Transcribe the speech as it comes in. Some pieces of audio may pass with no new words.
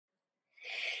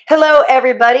Hello,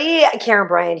 everybody. Karyn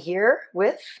Bryant here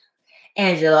with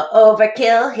Angela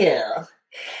Overkill Hill.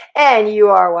 And you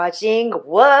are watching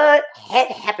What Had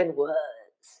Happened Was.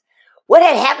 What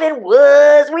had happened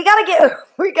was we gotta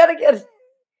get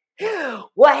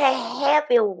what had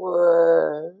happened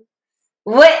was.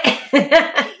 What?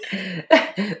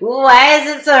 Why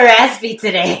is it so raspy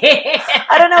today?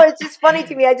 I don't know. It's just funny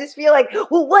to me. I just feel like,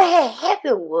 well, what had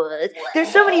happened was.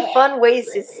 There's so many fun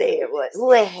ways to say it was.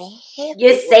 What happened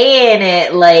You're was. saying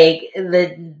it like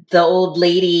the old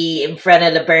lady in front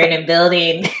of the burning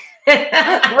building.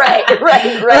 Right.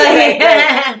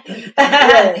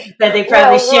 That they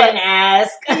probably shouldn't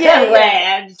ask.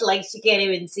 Yeah. Like she can't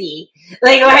even see.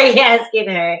 Like, why are you asking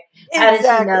her? How did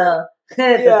she know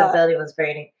that the building was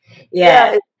burning?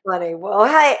 Yeah, it's funny. Well,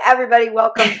 hi everybody.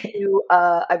 Welcome to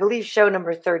I believe show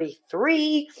number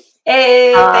 33.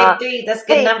 Hey, 33. That's a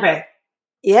good number.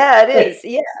 Yeah, it is.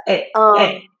 Yeah.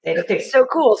 33. So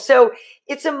cool. So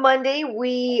it's a Monday.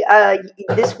 We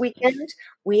this weekend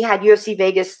we had UFC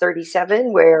Vegas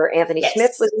 37 where Anthony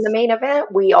Smith was in the main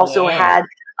event. We also had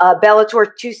Bellator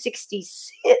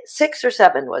 266 or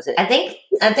 7, was it? I think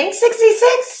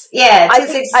 66. Yeah,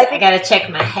 266. I gotta check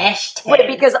my hashtag. Wait,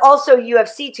 because also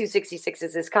UFC 266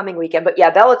 is this coming weekend. But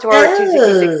yeah, Bellator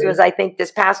 266 was, I think,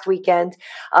 this past weekend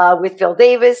with Phil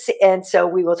Davis. And so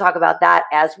we will talk about that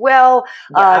as well.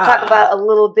 Talk about a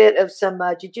little bit of some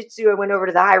jiu-jitsu. I went over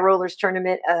to the High Rollerz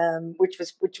tournament, which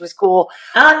was cool.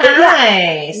 Oh,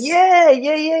 nice. Yeah.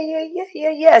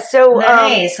 So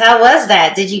nice. How was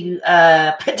that? Did you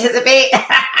participate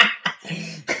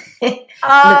in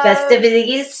the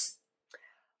festivities,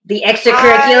 the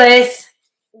extracurriculars?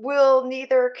 Will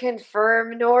neither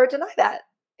confirm nor deny that,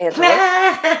 Angela.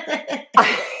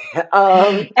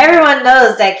 Everyone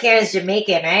knows that Karyn's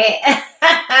Jamaican, right?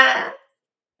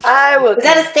 I will. Is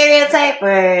that a stereotype, or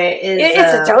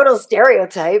it's a total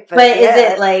stereotype? But is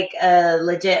it like a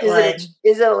legit one?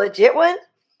 Is it a legit one?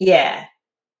 Yeah.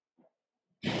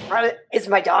 Is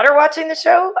my daughter watching the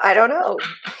show? I don't know.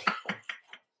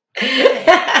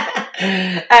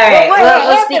 All right.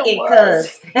 Well, speaking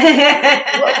codes.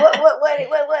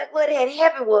 What had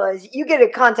happened was you get a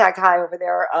contact high over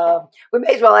there. We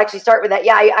may as well actually start with that.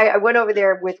 Yeah, I went over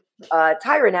there with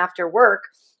Tyron after work.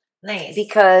 Nice.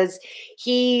 Because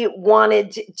he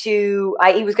wanted to,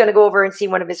 he was going to go over and see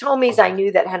one of his homies. I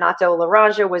knew that Renato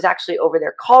Laranja was actually over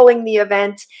there calling the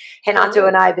event. Renato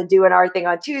and I have been doing our thing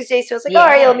on Tuesday. So I was like, all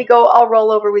right, let me go. I'll roll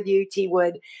over with you, T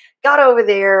Wood. Got over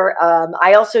there.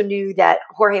 I also knew that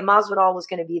Jorge Masvidal was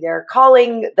going to be there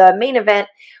calling the main event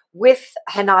with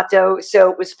Renato.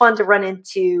 So it was fun to run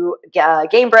into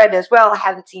Gamebred as well. I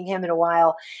haven't seen him in a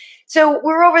while. So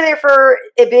we were over there for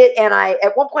a bit, and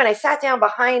at one point I sat down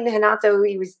behind Renato.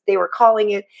 They were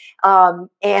calling it,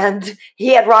 and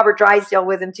he had Robert Drysdale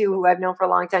with him too, who I've known for a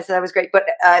long time. So that was great. But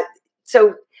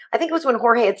so I think it was when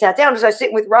Jorge had sat down. So I was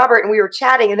sitting with Robert, and we were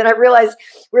chatting, and then I realized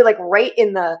we were like right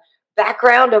in the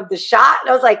background of the shot, and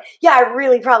I was like, "Yeah, I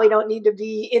really probably don't need to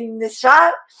be in this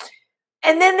shot."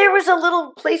 And then there was a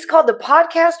little place called the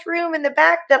podcast room in the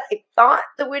back that I thought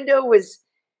the window was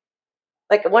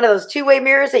like one of those two-way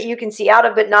mirrors that you can see out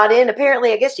of but not in.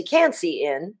 Apparently, I guess you can see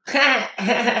in.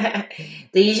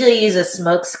 They usually use a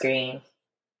smoke screen.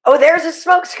 Oh, there's a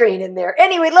smoke screen in there.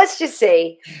 Anyway, let's just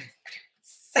say,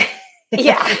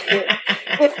 yeah,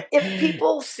 if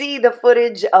people see the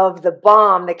footage of the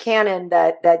bomb, the cannon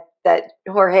that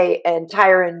Jorge and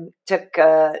Tyron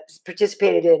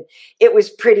participated in, it was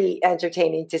pretty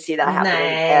entertaining to see that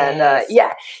happening. Nice.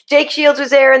 And Jake Shields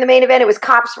was there in the main event. It was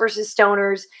cops versus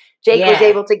stoners. Jake was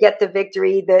able to get the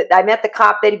victory. I met the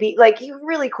cop that he beat. Like, he was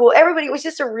really cool. Everybody, it was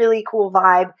just a really cool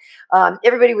vibe.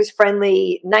 Everybody was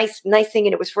friendly, nice thing,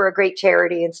 and it was for a great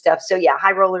charity and stuff. So yeah,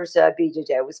 High Rollerz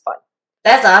BJJ was fun.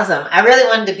 That's awesome. I really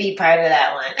wanted to be part of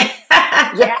that one.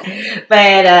 Yeah.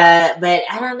 But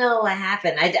I don't know what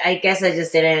happened. I guess I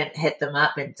just didn't hit them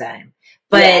up in time.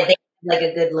 But they had like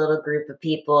a good little group of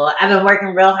people. I've been working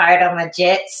real hard on my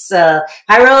jits. So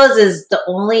High Rollerz is the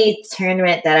only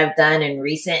tournament that I've done in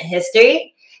recent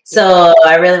history. So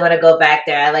I really want to go back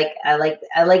there. I like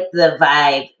the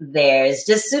vibe there. It's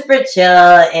just super chill,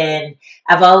 and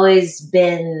I've always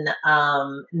been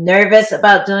nervous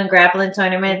about doing grappling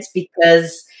tournaments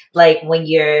because, like, when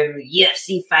you're a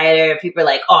UFC fighter, people are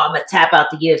like, "Oh, I'm gonna tap out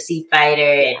the UFC fighter,"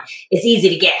 and it's easy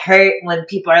to get hurt when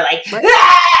people are like,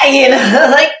 "Ah!" You know,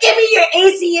 like, "Give me your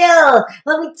ACL,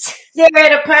 let me tear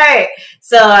it apart."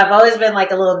 So I've always been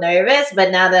like a little nervous,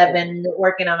 but now that I've been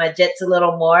working on my jits a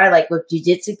little more, like with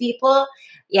jiu-jitsu people,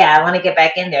 yeah, I want to get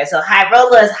back in there. So High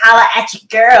Rollerz, holla at your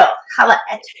girl. Holla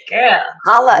at your girl.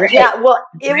 Holla. Great. Yeah, well,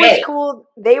 it Great. was cool.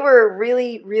 They were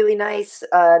really, really nice,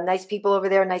 nice people over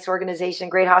there, nice organization,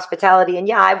 great hospitality. And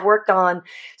yeah, I've worked on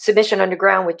Submission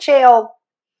Underground with Chael.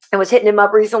 I was hitting him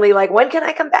up recently, like, when can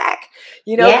I come back?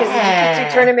 You know, because the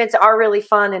jiu-jitsu tournaments are really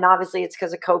fun. And obviously it's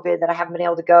because of COVID that I haven't been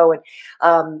able to go.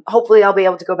 And hopefully I'll be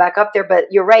able to go back up there. But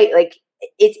you're right. Like,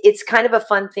 it's kind of a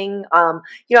fun thing.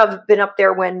 You know, I've been up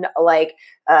there when like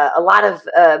a lot of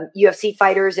UFC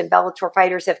fighters and Bellator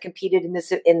fighters have competed in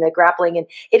the grappling, and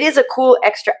it is a cool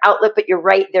extra outlet. But you're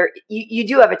right, there you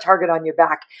do have a target on your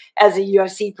back as a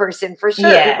UFC person for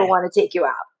sure. Yeah. People want to take you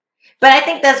out. But I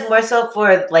think that's more so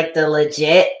for like the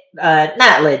legit,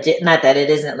 not legit, not that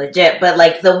it isn't legit, but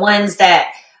like the ones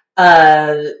that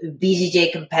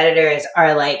BJJ competitors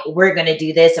are like, we're going to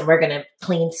do this and we're going to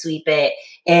clean sweep it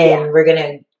and we're going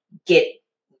to get,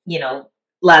 you know,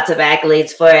 lots of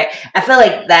accolades for it. I feel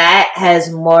like that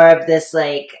has more of this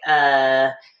like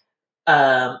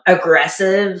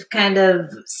aggressive kind of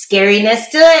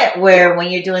scariness to it, where when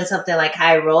you're doing something like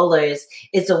High Rollerz,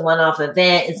 it's a one-off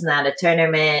event. It's not a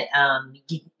tournament.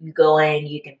 You go in,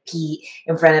 you compete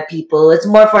in front of people. It's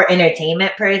more for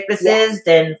entertainment purposes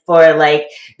than for like,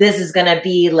 this is going to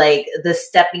be like the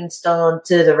stepping stone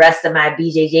to the rest of my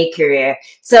BJJ career.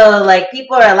 So like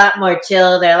people are a lot more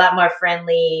chill. They're a lot more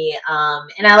friendly.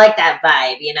 And I like that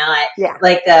vibe, you know,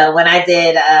 like when I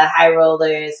did High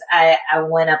Rollerz, I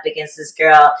went up against this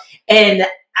girl and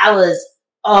I was,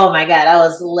 oh my God, I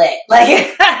was lit.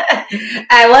 Like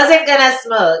I wasn't going to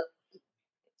smoke.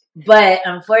 But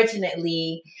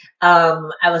unfortunately, I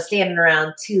was standing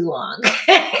around too long.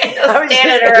 I was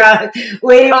standing around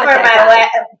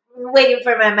waiting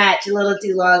for my match a little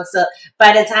too long. So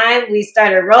by the time we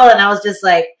started rolling, I was just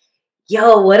like,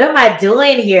 yo, what am I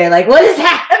doing here? Like, what is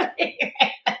happening?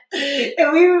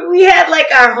 And we had like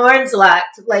our horns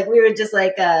locked. Like we were just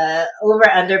like over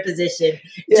under position.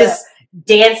 Just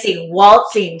dancing,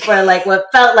 waltzing for like what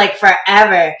felt like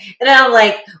forever. And I'm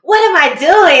like, what am I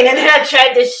doing? And then I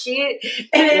tried to shoot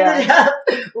and ended up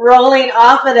rolling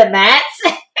off of the mats.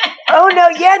 Oh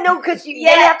no, because they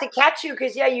have to catch you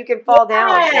because you can fall down.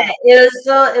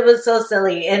 It was so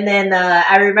silly. And then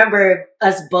I remember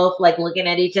us both like looking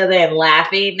at each other and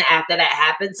laughing after that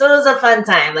happened. So it was a fun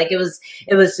time. Like it was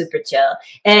super chill.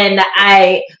 And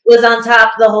I was on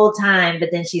top the whole time, but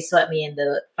then she swept me in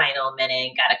the final minute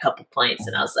and got a couple points,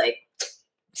 and I was like,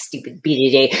 stupid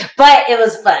BJJ, but it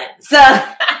was fun. So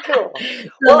cool.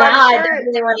 So now I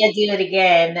definitely want to do it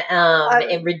again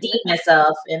and redeem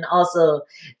myself, and also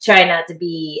try not to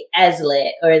be as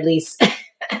lit, or at least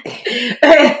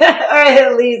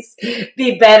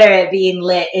be better at being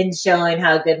lit and showing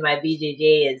how good my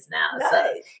BJJ is now. Nice.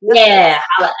 So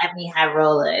holla at me, High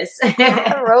Rollerz.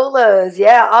 High Rollerz,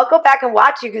 I'll go back and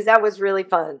watch you because that was really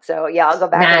fun. So I'll go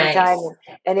back anytime,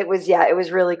 and it was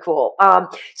really cool.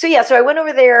 So I went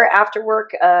over there after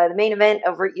work. The main event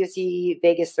over at UFC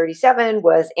Vegas 37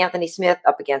 was Anthony Smith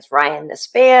up against Ryan the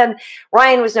Spann.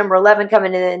 Ryan was number 11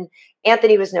 coming in.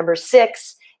 Anthony was number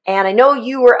 6. And I know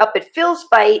you were up at Phil's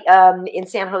fight in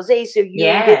San Jose, so you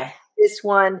did this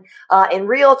one in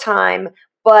real time.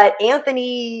 But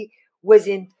Anthony was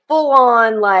in full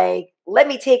on, like, let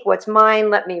me take what's mine.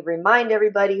 Let me remind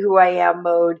everybody who I am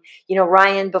mode. You know,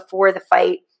 Ryan before the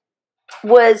fight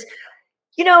was,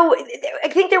 you know, I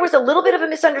think there was a little bit of a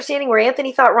misunderstanding where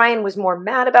Anthony thought Ryan was more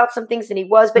mad about some things than he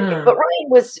was, but Ryan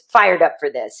was fired up for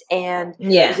this, and it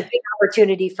was a big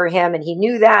opportunity for him, and he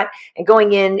knew that. And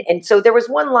going in, and so there was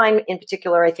one line in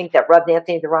particular I think that rubbed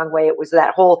Anthony the wrong way. It was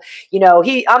that whole, you know,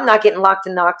 I'm not getting locked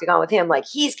in the octagon with him, like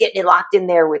he's getting locked in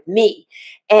there with me.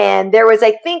 And there was,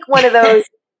 I think, one of those.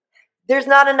 There's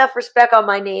not enough respect on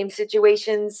my name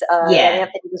situations that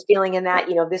Anthony was feeling in that.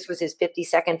 You know, this was his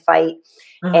 52nd fight.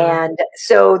 And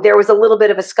so there was a little bit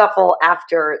of a scuffle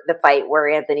after the fight where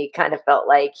Anthony kind of felt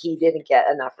like he didn't get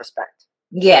enough respect.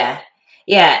 Yeah.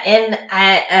 And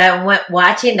I went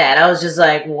watching that. I was just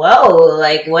like, whoa,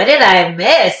 like, what did I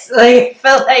miss? Like,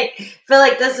 felt like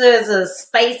this was a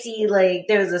spicy, like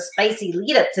there was a spicy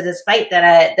lead up to this fight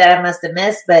that I must have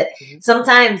missed. But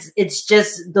sometimes it's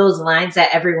just those lines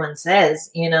that everyone says,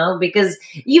 you know, because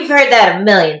you've heard that a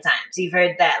million times. You've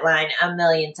heard that line a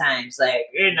million times. Like,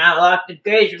 you're not locked in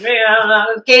cage for me, I'm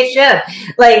not in cage.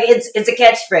 Like it's a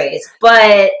catchphrase.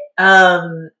 But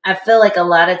I feel like a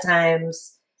lot of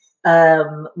times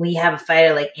we have a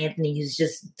fighter like Anthony who's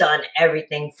just done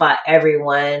everything, fought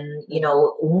everyone, you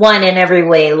know, won in every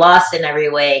way, lost in every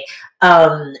way.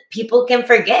 People can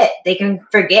forget. They can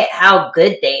forget how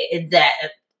good that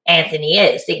Anthony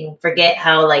is. They can forget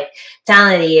how like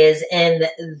talented he is, and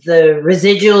the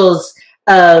residuals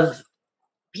of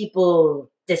people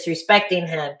disrespecting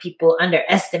him, people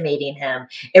underestimating him,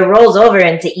 it rolls over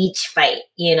into each fight,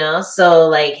 you know? So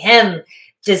like him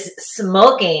just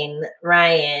smoking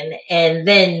Ryan and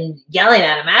then yelling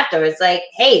at him afterwards, like,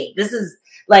 hey, this is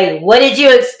like, what did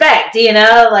you expect? You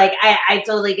know, like I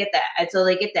totally get that. I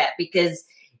totally get that, because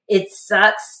it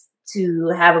sucks to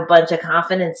have a bunch of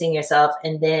confidence in yourself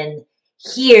and then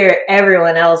hear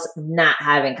everyone else not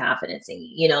having confidence in you,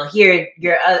 you know, hear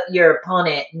your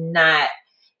opponent not.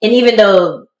 And even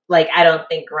though, like, I don't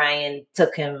think Ryan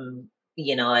took him,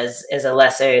 you know, as a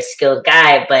lesser skilled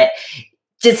guy, but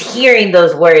just hearing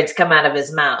those words come out of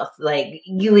his mouth, like,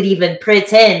 you would even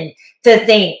pretend to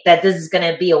think that this is going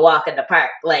to be a walk in the park.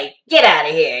 Like, get out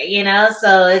of here, you know?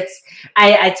 So it's,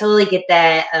 I totally get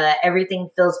that. Everything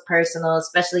feels personal,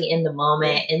 especially in the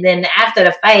moment. And then after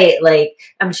the fight, like,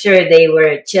 I'm sure they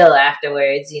were chill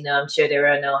afterwards, you know, I'm sure there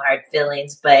were no hard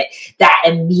feelings, but that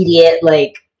immediate,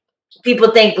 like,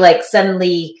 people think like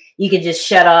suddenly you can just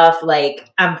shut off, like,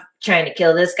 I'm trying to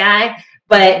kill this guy,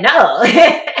 but no,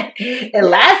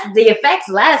 the effects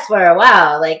last for a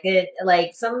while. Like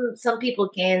some people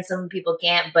can, some people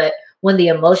can't, but when the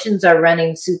emotions are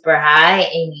running super high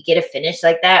and you get a finish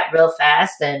like that real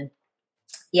fast, then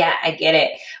yeah, I get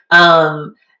it.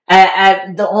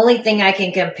 The only thing I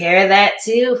can compare that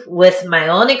to with my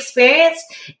own experience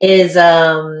is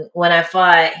when I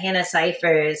fought Hannah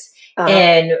Cyphers.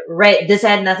 And this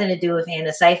had nothing to do with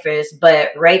Hannah Cyphers, but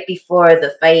right before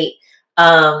the fight,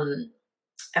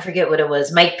 I forget what it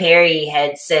was. Mike Perry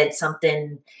had said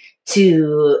something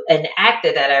to an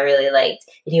actor that I really liked,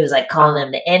 and he was like calling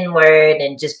him the N-word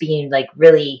and just being like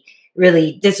really,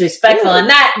 really disrespectful, and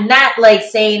not like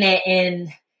saying it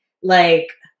in like,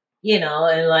 you know,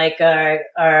 in like our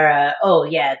oh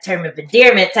yeah, term of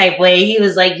endearment type way. He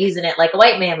was like using it like a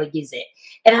white man would use it,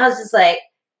 and I was just like,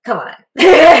 come on.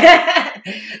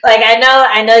 Like,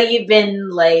 I know you've been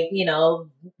like, you know,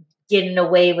 getting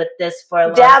away with this for a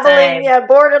long time. Yeah,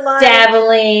 borderline.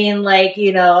 Dabbling, like,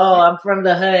 you know, oh, I'm from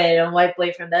the hood, I'm white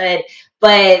boy from the hood.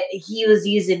 But he was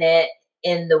using it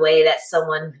in the way that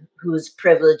someone who's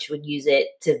privileged would use it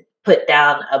to put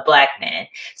down a black man.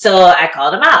 So I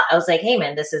called him out. I was like, hey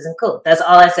man, this isn't cool. That's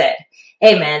all I said.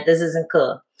 Hey man, this isn't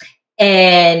cool.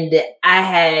 And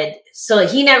so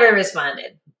he never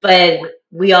responded, but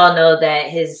we all know that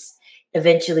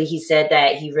eventually he said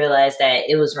that he realized that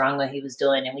it was wrong what he was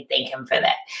doing, and we thank him for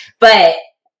that. But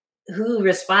who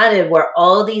responded were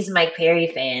all these Mike Perry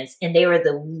fans, and they were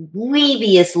the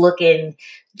dweebiest looking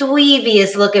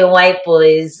white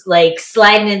boys, like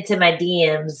sliding into my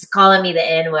DMs, calling me the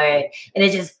N-word, and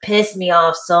it just pissed me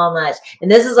off so much. And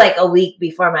this is like a week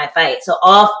before my fight, so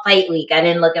all fight week I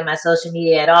didn't look at my social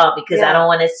media at all, because I don't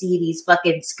want to see these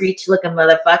fucking screech looking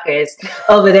motherfuckers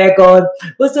over there going,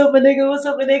 what's up my nigga, what's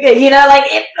up my nigga, you know, like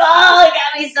it got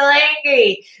me so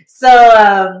angry.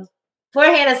 So poor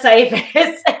Hannah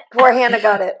Cyphers. Poor Hannah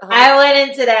got it. I went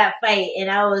into that fight and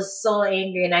I was so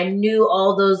angry, and I knew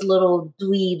all those little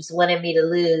dweebs wanted me to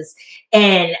lose.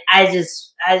 And as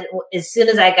soon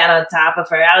as I got on top of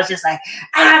her, I was just like,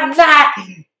 I'm not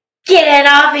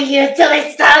getting off of you until they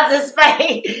stop this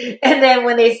fight. And then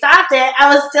when they stopped it,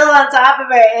 I was still on top of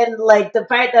her. And like the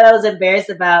part that I was embarrassed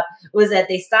about was that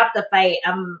they stopped the fight.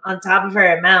 I'm on top of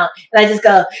her mount, and I just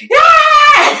go,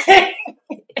 ah!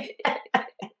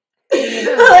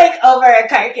 Like over a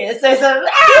carcass or something.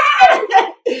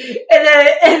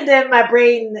 and then my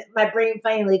brain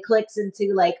finally clicks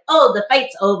into like, oh, the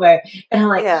fight's over. And I'm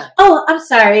like, oh, I'm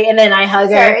sorry. And then I hug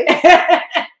her.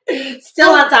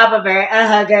 Still on top of her. I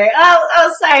hug her.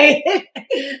 Oh, sorry.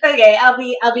 Okay,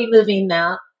 I'll be moving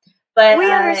now. But we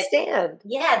understand.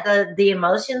 Yeah, the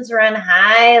emotions run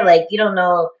high. Like, you don't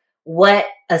know what,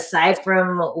 aside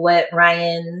from what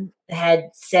Ryan had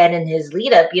said in his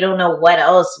lead up, you don't know what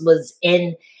else was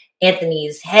in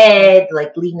Anthony's head,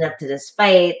 like leading up to this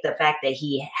fight. The fact that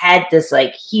he had this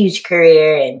like huge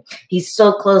career and he's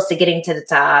so close to getting to the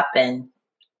top, and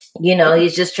you know,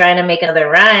 he's just trying to make another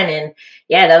run. And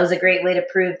yeah, that was a great way to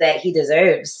prove that he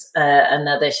deserves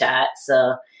another shot.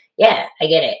 So yeah, I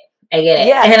get it.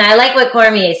 Yeah. And I like what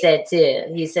Cormier said too.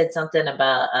 He said something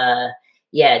about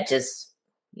just,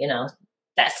 you know,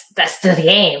 that's the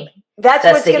game. That's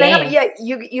what's going to happen. Yeah,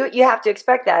 you have to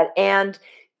expect that. And,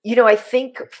 you know, I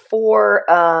think for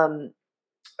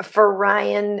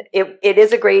Ryan, it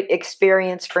is a great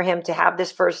experience for him to have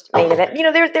this first main event. You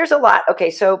know, there's a lot.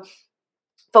 Okay, so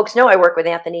folks know I work with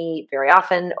Anthony very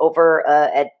often over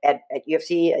at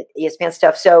UFC, at ESPN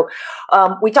stuff. So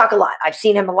we talk a lot. I've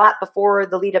seen him a lot before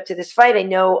the lead up to this fight. I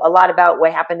know a lot about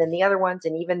what happened in the other ones.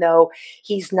 And even though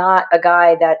he's not a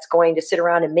guy that's going to sit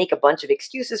around and make a bunch of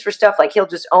excuses for stuff, like he'll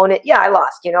just own it. Yeah, I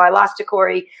lost. I lost to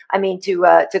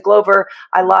to Glover.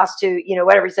 I lost to,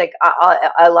 whatever. He's like,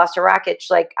 I lost to Rakic.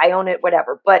 Like, I own it,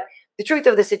 whatever. But the truth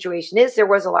of the situation is there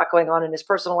was a lot going on in his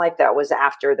personal life that was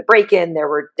after the break-in. There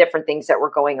were different things that were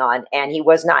going on, and he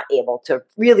was not able to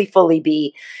really fully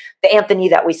be the Anthony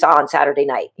that we saw on Saturday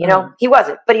night. He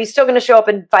wasn't, but he's still going to show up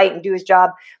and fight and do his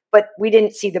job. But we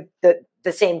didn't see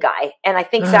the same guy. And I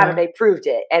think Saturday proved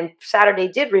it. And Saturday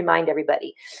did remind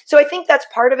everybody. So I think that's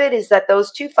part of it, is that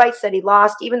those 2 fights that he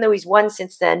lost, even though he's won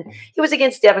since then, he was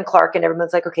against Devin Clark, and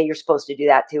everyone's like, okay, you're supposed to do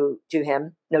that to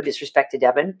him. No disrespect to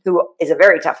Devin, who is a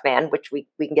very tough man, which we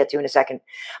can get to in a second.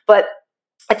 But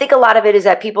I think a lot of it is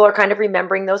that people are kind of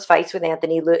remembering those fights with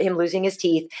Anthony, him losing his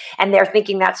teeth, and they're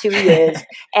thinking that's who he is.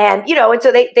 And, and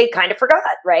so they kind of forgot.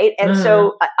 Right. And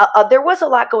so there was a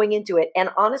lot going into it. And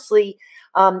honestly,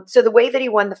 so the way that he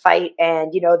won the fight,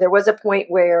 and, there was a point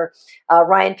where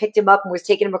Ryan picked him up and was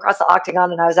taking him across the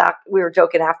octagon. And we were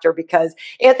joking after, because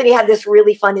Anthony had this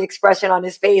really funny expression on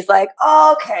his face, like,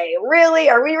 okay, really?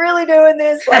 Are we really doing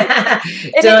this? Like,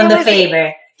 doing the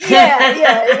favor.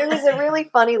 Yeah. It was a really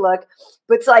funny look.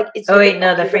 But it's like,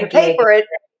 the Frankie pay for it.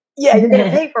 Yeah, you're going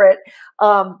to pay for it.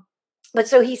 But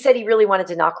so he said he really wanted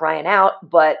to knock Ryan out,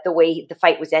 but the way the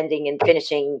fight was ending and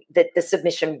finishing, that the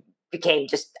submission became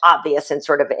just obvious and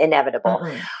sort of inevitable.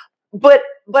 But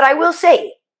I will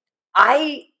say,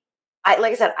 I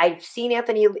like I said, I've seen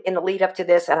Anthony in the lead up to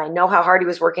this, and I know how hard he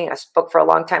was working. I spoke for a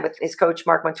long time with his coach,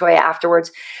 Mark Montoya,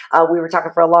 afterwards. We were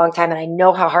talking for a long time, and I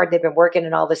know how hard they've been working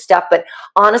and all this stuff. But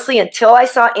honestly, until I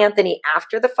saw Anthony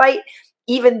after the fight,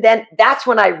 even then, that's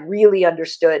when I really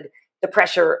understood the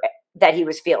pressure that he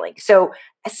was feeling. So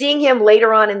seeing him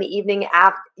later on in the evening,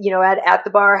 at the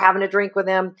bar, having a drink with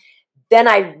him, then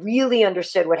I really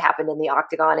understood what happened in the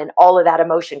octagon and all of that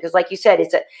emotion. Because like you said,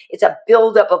 it's a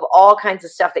buildup of all kinds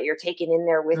of stuff that you're taking in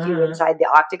there with you inside the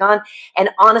octagon.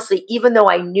 And honestly, even though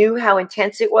I knew how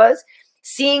intense it was,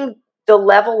 seeing the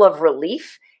level of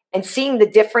relief and seeing the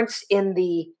difference in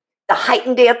the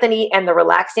heightened Anthony and the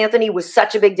relaxed Anthony was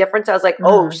such a big difference. I was like,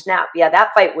 oh, snap. Yeah,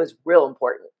 that fight was real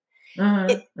important.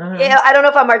 Yeah, I don't know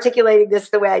if I'm articulating this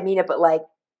the way I mean it, but like,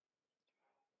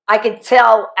 I could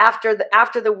tell after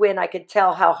the win, I could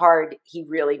tell how hard he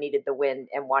really needed the win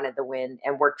and wanted the win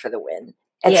and worked for the win.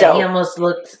 And so he almost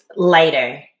looked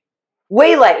lighter.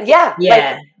 Way lighter. Yeah.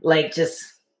 Yeah. Like just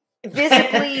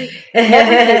visibly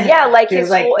everything. Yeah. Like it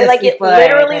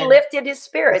literally lifted his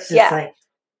spirits. Yeah.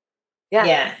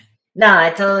 Yeah. No, I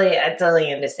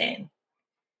totally understand.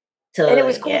 Totally, and it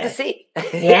was cool to see.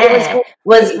 Yeah.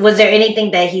 Was there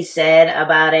anything that he said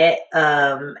about it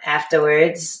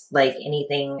afterwards? Like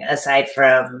anything aside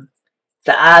from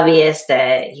the obvious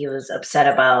that he was upset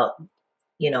about,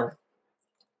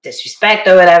 disrespect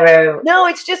or whatever? No,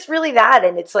 it's just really that.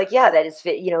 And it's like, that is,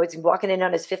 it's walking in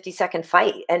on his 50-second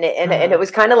fight. And it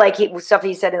was kind of like stuff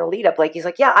he said in the lead up. Like, he's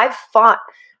like, I've fought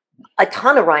a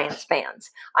ton of Ryan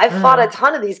Spanns. I've fought a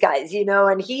ton of these guys,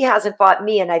 and he hasn't fought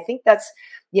me. And I think that's,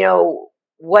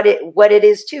 what it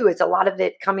is too. It's a lot of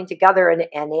it coming together and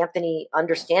Anthony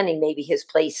understanding maybe his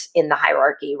place in the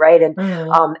hierarchy. Right.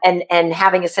 And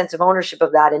having a sense of ownership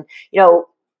of that. And,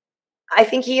 I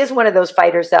think he is one of those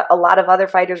fighters that a lot of other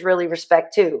fighters really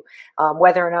respect too.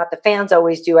 Whether or not the fans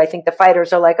always do. I think the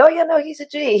fighters are like, oh yeah, no, he's a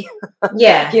G.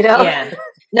 Yeah. Yeah.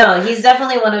 No, he's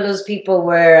definitely one of those people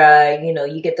where,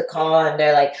 you get the call and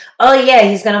they're like, oh yeah,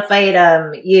 he's going to fight,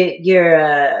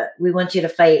 we want you to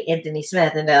fight Anthony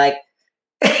Smith. And they're like,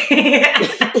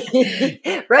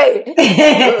 right.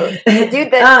 The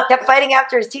dude that kept fighting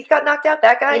after his teeth got knocked out,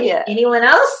 that guy. Anyone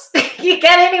else? You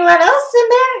got anyone else in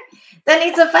there that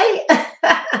needs a fight?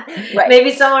 Right.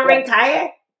 Maybe someone retire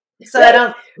so I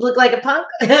don't look like a punk.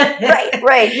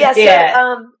 Right.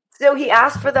 Yeah. So he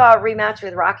asked for the rematch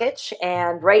with Rakic,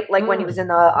 and when he was in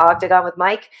the octagon with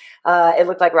Mike, it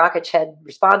looked like Rakic had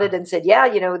responded and said,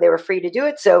 they were free to do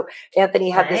it. So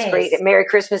Anthony had this great Merry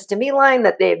Christmas to me line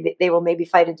that they will maybe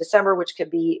fight in December, which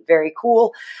could be very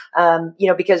cool.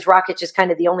 Because Rakic is kind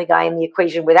of the only guy in the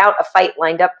equation without a fight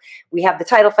lined up. We have the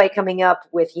title fight coming up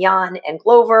with Jan and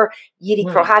Glover. Yuri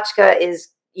Prochazka is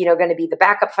going to be the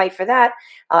backup fight for that.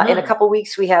 In a couple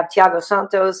weeks, we have Thiago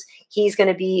Santos. He's going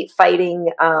to be fighting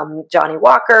Johnny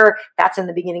Walker. That's in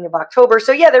the beginning of October.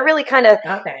 So they're really kind of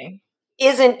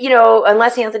isn't,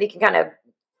 unless Anthony can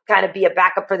kind of be a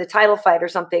backup for the title fight or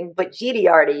something, but GD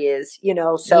already is,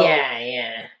 so.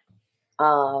 Yeah.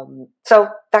 So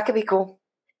that could be cool.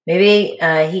 Maybe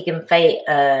he can fight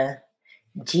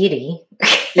GD.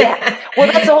 Yeah.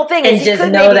 Well, that's the whole thing. And just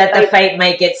know that the fight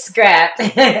might get scrapped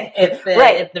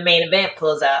if the main event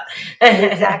pulls out.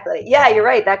 Exactly. Yeah, you're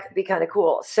right. That could be kind of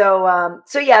cool. So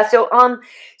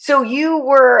so you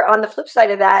were on the flip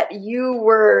side of that, you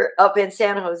were up in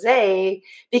San Jose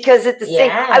because at the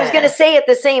same I was gonna say at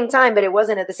the same time, but it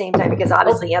wasn't at the same time because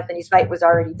obviously Anthony's fight was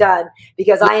already done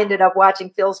because I ended up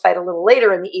watching Phil's fight a little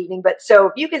later in the evening. But so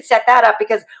if you could set that up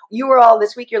because you were all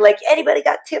this week, you're like, anybody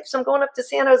got tips? I'm going up to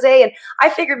San Jose. And I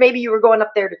figured maybe you were going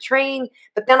up there to train,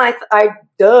 but then I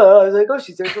was like, oh,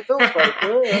 she's there for Phil's fight.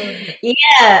 Yeah,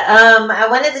 I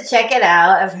wanted to check it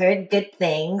out. I've heard good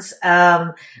things,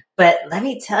 but let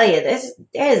me tell you, there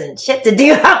isn't shit to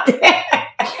do out there.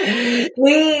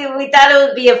 we thought it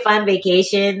would be a fun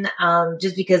vacation,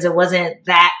 just because it wasn't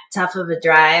that tough of a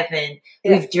drive, and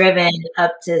we've driven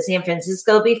up to San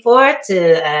Francisco before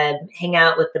to hang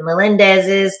out with the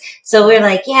Melendezes. So we're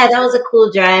like, yeah, that was a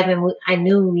cool drive, and I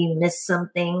knew we missed some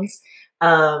things.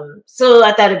 So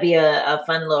I thought it'd be a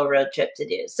fun little road trip to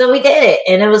do. So we did it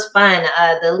and it was fun.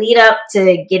 The lead up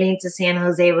to getting to San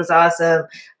Jose was awesome.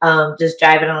 Just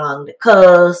driving along the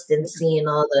coast and seeing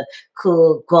all the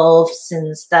cool gulfs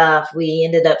and stuff. We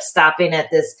ended up stopping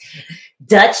at this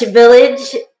Dutch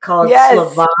village called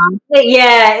Slavon.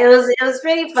 Yeah, it was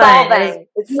pretty fun.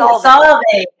 It's Solvang.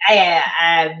 I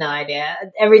have no idea.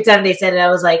 Every time they said it,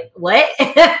 I was like, what?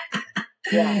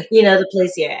 Yeah. You know, the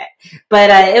place you're at. But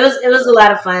it was a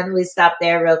lot of fun. We stopped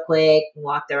there real quick and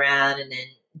walked around and then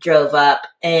drove up.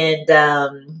 And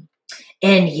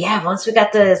yeah, once we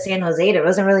got to San Jose, there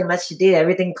wasn't really much to do.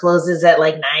 Everything closes at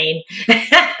like 9.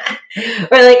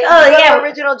 We're like, oh yeah,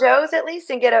 Original Joe's at least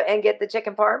and get the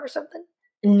chicken parm or something.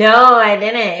 No, I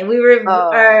didn't. We were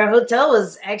our hotel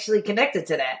was actually connected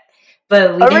to that.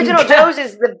 But Original Joe's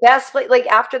is the best place. Like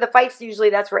after the fights, usually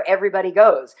that's where everybody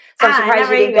goes. So I'm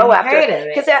surprised you didn't go after.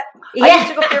 Because I used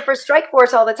to go there for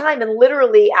Strikeforce all the time, and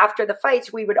literally after the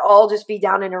fights, we would all just be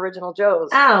down in Original Joe's.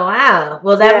 Oh wow!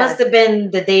 Well, that must have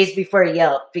been the days before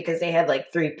Yelp because they had like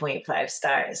 3.5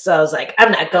 stars. So I was like,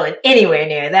 I'm not going anywhere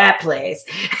near that place.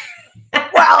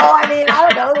 Well, I mean, I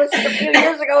don't know. It was a few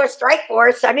years ago with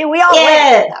Strikeforce. I mean, we all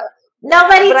went.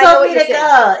 Nobody told me to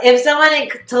go. If someone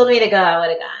had told me to go, I would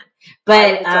have gone.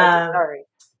 But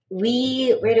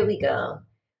where did we go?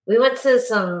 We went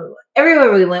to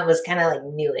everywhere we went was kind of like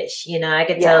newish, you know. I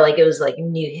could tell like it was like a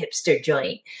new hipster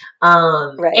joint.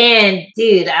 And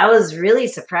dude, I was really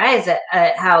surprised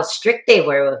at how strict they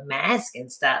were with masks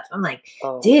and stuff. I'm like,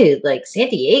 dude, like San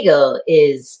Diego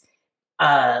is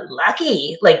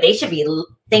lucky. Like they should be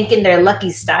thinking they're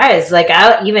lucky stars. Like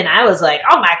I was like,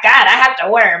 oh my God, I have to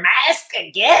wear a mask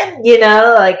again. You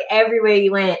know, like everywhere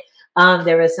you went.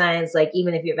 There were signs like,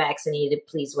 even if you're vaccinated,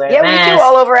 please wear a mask. Yeah, we do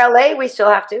all over LA. We still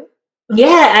have to.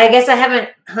 Yeah, I guess I haven't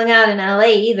hung out in LA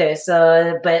either.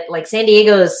 So, but like San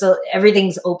Diego is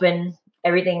everything's open.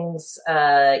 Everything's,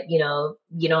 you know,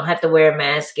 you don't have to wear a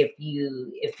mask if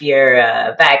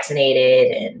you're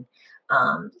vaccinated. And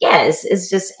yeah, it's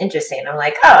just interesting. I'm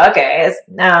like, oh, okay.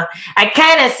 Now I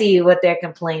kind of see what they're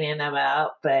complaining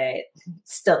about, but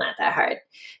still not that hard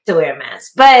to wear a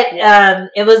mask. But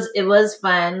it was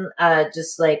fun,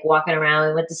 just like walking around.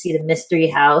 We went to see the Mystery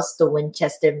House, the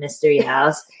Winchester Mystery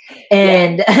House,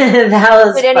 and that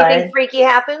was Did anything freaky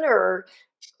happen or?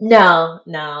 No.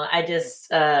 I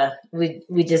just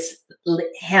we just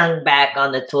hung back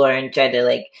on the tour and tried to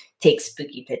like take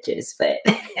spooky pictures, but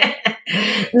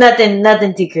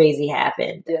nothing too crazy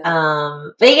happened.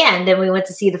 But yeah, and then we went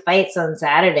to see the fights on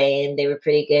Saturday, and they were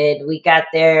pretty good. We got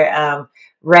there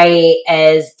right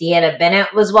as Deanna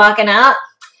Bennett was walking out.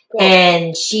 Cool.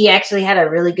 And she actually had a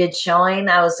really good showing.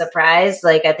 I was surprised.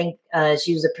 Like, I think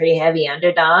she was a pretty heavy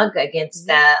underdog against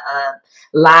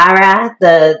Lara,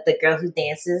 the girl who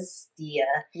dances, the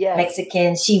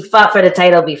Mexican. She fought for the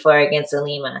title before against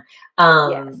Alima.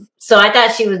 So I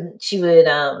thought she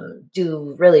would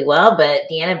do really well, but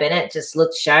Deanna Bennett just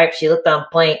looked sharp. She looked on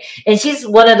point. And she's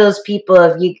one of those people,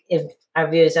 if our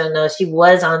viewers don't know, she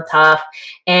was on Tough.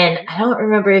 And I don't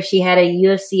remember if she had a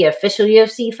official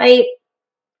UFC fight.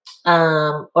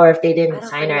 Or if they didn't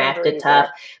sign her after either. Tough,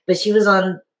 but she was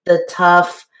on the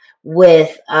Tough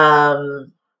with Sajara.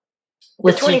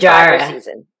 With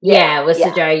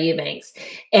Sajara Eubanks.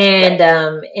 And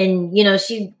and you know,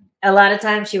 a lot of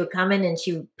times she would come in and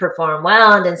she would perform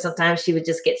well, and then sometimes she would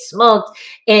just get smoked,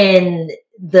 and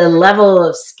the level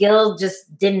of skill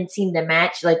just didn't seem to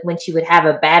match like when she would have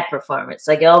a bad performance.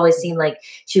 Like it always seemed like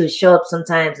she would show up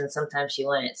sometimes and sometimes she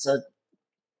wouldn't. So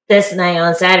this night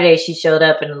on Saturday, she showed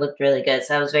up and it looked really good.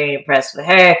 So I was very impressed with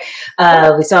her.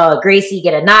 We saw Gracie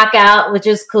get a knockout, which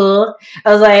is cool.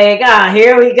 I was like,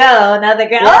 here we go. Another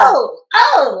girl. Yeah.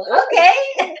 Oh,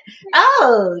 okay.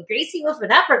 Oh, Gracie with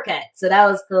an uppercut. So that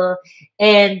was cool.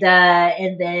 And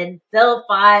then Phil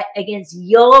fought against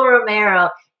Yoel Romero.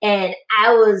 And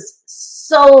I was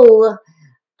so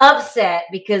upset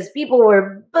because people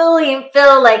were bullying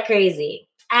Phil like crazy.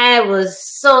 I was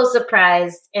so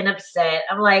surprised and upset.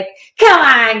 I'm like, come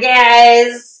on,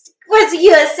 guys. Where's the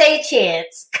USA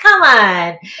chance? Come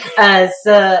on.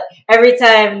 So every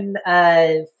time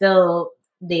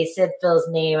they said Phil's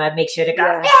name, I'd make sure to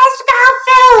go, yes, go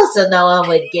Phil. So no one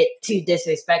would get too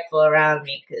disrespectful around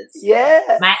me because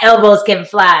my elbows can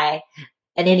fly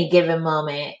at any given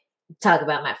moment. Talk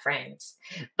about my friends.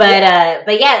 But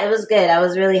yeah, it was good. I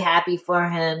was really happy for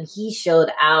him. He showed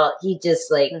out. He just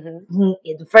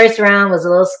the first round was a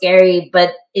little scary,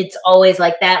 but it's always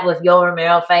like that with Yoel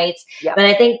Romero fights. Yep. But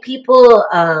I think people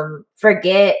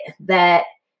forget that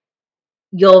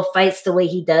Yoel fights the way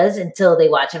he does until they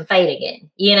watch him fight again.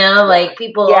 You know, like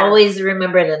people always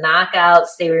remember the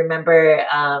knockouts. They remember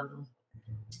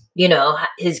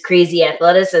his crazy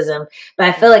athleticism. But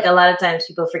I feel like a lot of times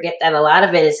people forget that a lot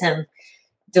of it is him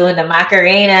doing the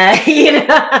Macarena, him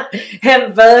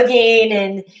voguing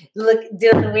and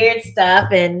doing weird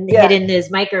stuff and hitting his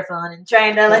microphone and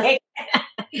trying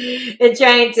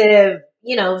to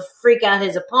freak out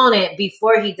his opponent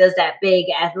before he does that big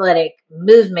athletic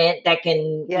movement that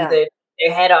can either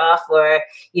their head off or,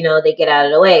 they get out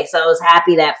of the way. So I was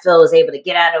happy that Phil was able to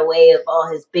get out of the way of all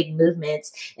his big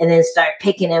movements and then start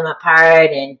picking him apart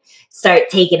and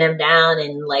start taking him down.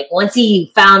 And once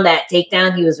he found that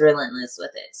takedown, he was relentless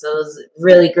with it. So it was a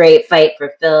really great fight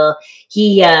for Phil.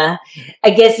 He, I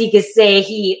guess you could say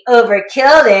he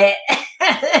overkilled it.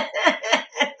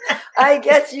 I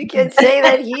guess you can say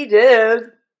that he did.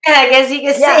 I guess you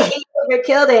could say he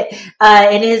overkilled it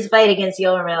in his fight against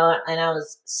Yoel Romero, and I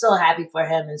was so happy for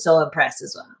him and so impressed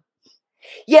as well.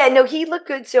 Yeah, no, he looked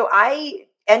good. So I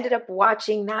ended up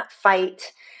watching that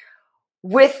fight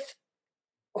with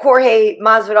Jorge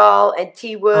Masvidal and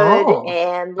T Wood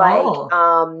and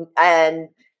and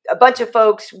a bunch of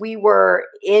folks. We were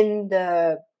in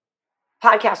the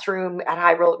podcast room at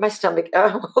High Rollerz. My stomach, I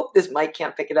hope this mic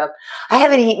can't pick it up. I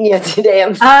haven't eaten yet today.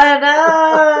 Oh, no.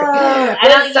 I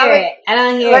don't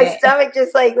hear it. My stomach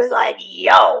just was like,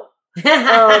 yo.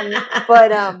 Where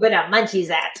the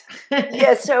munchies at?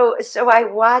 Yeah. So I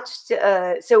watched,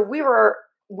 so we were,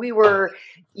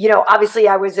 obviously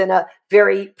I was in a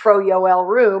very pro Yoel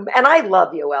room and I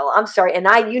love Yoel. I'm sorry. And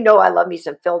I love me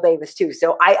some Phil Davis too.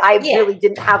 So I really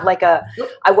didn't have I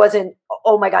wasn't,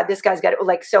 oh my God, this guy's got it.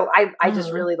 So I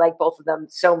just really like both of them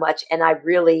so much. And I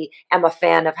really am a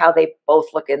fan of how they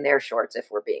both look in their shorts, if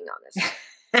we're being honest.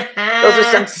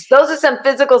 Those are some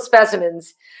physical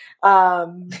specimens.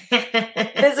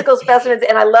 Physical specimens.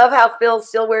 And I love how Phil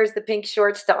still wears the pink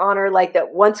shorts to honor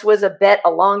that once was a bet a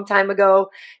long time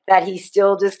ago that he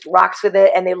still just rocks with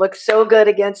it. And they look so good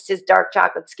against his dark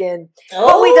chocolate skin.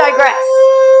 But we digress.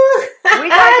 Phil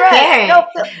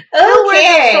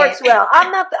wears his shorts well.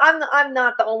 I'm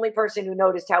not the only person who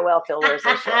noticed how well Phil wears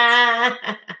his shorts.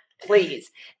 Please.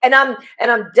 And I'm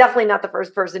definitely not the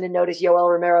first person to notice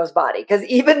Yoel Romero's body. Because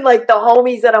even the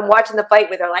homies that I'm watching the fight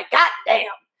with are like, God damn.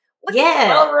 Look at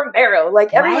Yoel Romero.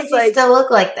 Everyone's why does he still look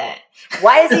like that?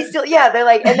 Why is he still? Yeah, they're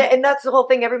and that's the whole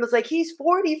thing. Everyone's like, he's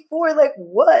 44.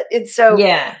 What? And so,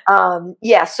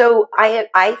 So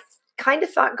I kind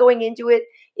of thought going into it,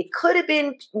 it could have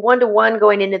been 1-1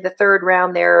 going into the third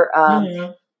round there.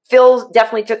 Phil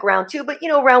definitely took round 2, but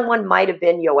round 1 might have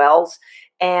been Yoel's.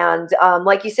 And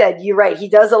like you said, you're right. He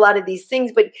does a lot of these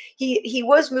things, but he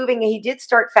was moving and he did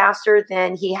start faster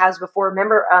than he has before.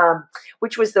 Remember,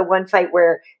 which was the one fight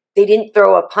where they didn't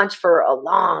throw a punch for a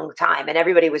long time and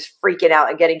everybody was freaking out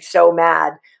and getting so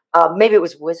mad. Maybe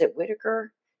was it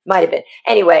Whitaker? Might have been.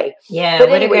 Anyway. Yeah, but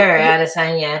Whitaker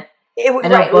Adesanya. I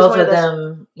know both of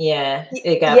them. Yeah,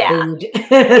 it got booed.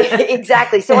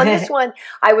 Exactly. So on this one,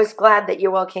 I was glad that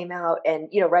Yoel came out and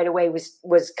right away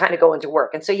was kind of going to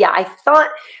work. And so I thought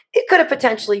it could have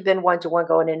potentially been 1-1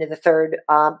 going into the third,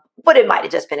 but it might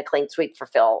have just been a clean sweep for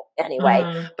Phil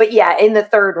anyway. But in the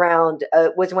third round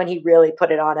was when he really put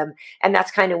it on him, and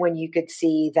that's kind of when you could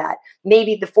see that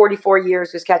maybe the 44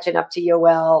 years was catching up to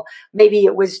Yoel. Maybe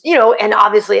it was and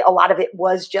obviously a lot of it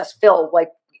was just Phil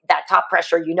that top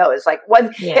pressure, it's at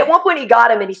one point he got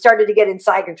him and he started to get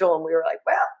inside control and we were like,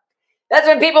 well, That's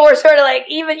when people were sort of like,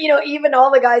 even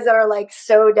all the guys that are like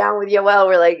so down with Yoel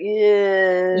were like,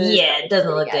 yeah, it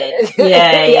doesn't look good.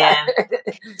 Yeah.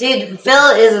 Dude, Phil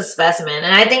is a specimen.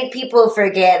 And I think people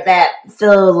forget that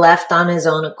Phil left on his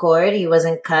own accord. He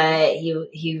wasn't cut.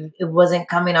 He wasn't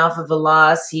coming off of a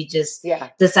loss. He just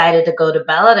decided to go to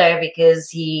Bellator because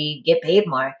he get paid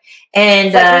more.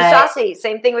 And like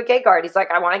same thing with Gegard. He's like,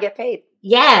 I want to get paid.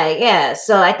 Yeah.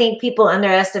 So I think people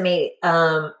underestimate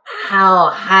how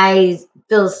high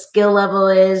Phil's skill level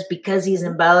is because he's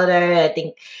in Bellator. I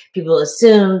think people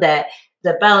assume that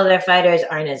the Bellator fighters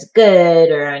aren't as good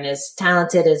or aren't as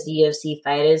talented as the UFC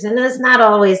fighters, and that's not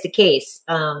always the case.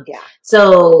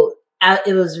 So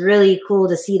it was really cool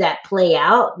to see that play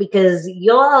out because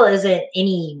Yoel isn't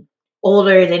any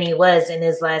older than he was in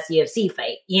his last UFC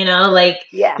fight, he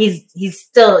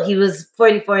was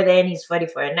 44 then, he's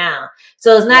 44 now.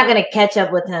 So it's not going to catch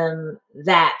up with him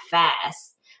that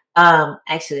fast.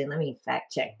 Actually, let me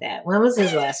fact check that. When was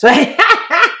his last fight?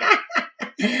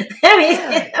 Let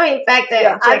me fact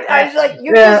check. I was like,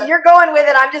 you're going with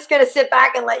it. I'm just going to sit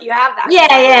back and let you have that. Yeah.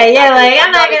 Like,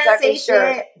 I'm not going to say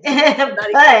shit. I'm not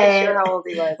exactly sure how old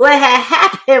he was. What had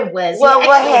happened was,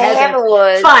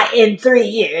 fought in 3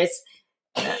 years.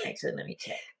 Actually, let me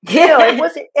check.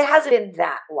 It hasn't been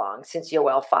that long since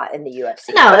Yoel fought in the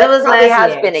UFC. No, it was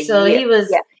last year. Been a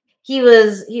year. He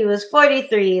was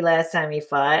 43 last time he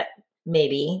fought,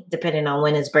 maybe depending on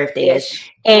when his birthday is,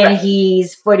 and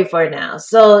he's 44 now.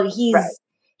 So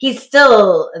he's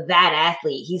still that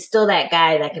athlete. He's still that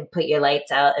guy that can put your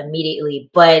lights out immediately.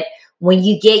 But when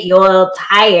you get Yoel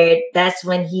tired, that's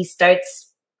when he starts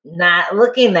not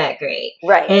looking that great.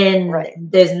 And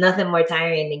there's nothing more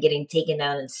tiring than getting taken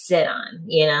down and sit on,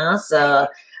 So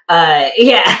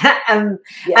I'm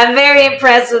very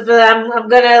impressed with him. I'm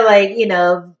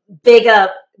gonna big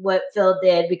up what Phil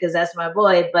did because that's my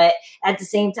boy. But at the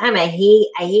same time, I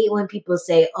hate when people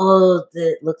say, "Oh,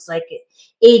 it looks like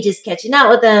age is catching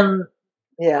up with them."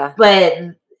 Yeah, but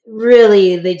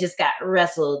really, they just got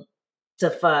wrestled to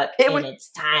fuck, and it's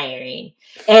tiring.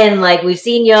 And like we've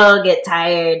seen Yoel get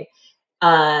tired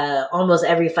almost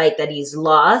every fight that he's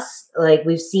lost. Like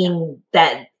we've seen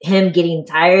that him getting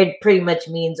tired pretty much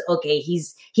means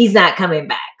he's not coming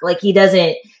back. Like he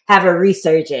doesn't have a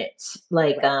resurgence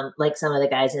like some of the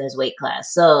guys in his weight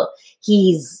class. So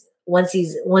once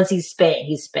he's spent,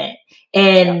 he's spent.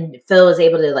 And Phil was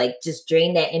able to just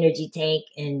drain that energy tank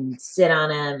and sit on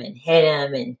him and hit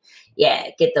him and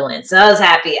get the win. So I was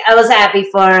happy. I was happy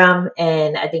for him,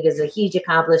 and I think it's a huge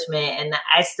accomplishment. And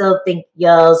I still think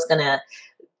Yoel's gonna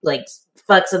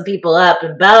fuck some people up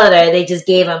in Bellator. They just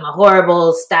gave him a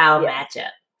horrible style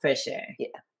matchup for sure. Yeah,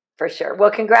 for sure.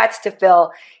 Well, congrats to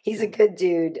Phil. He's a good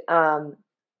dude.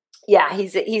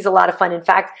 He's a lot of fun. In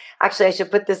fact, actually, I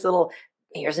should put this little.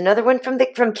 Here's another one from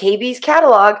KB's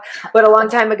catalog. But a long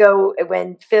time ago,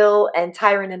 when Phil and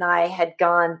Tyron and I had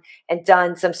gone and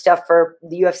done some stuff for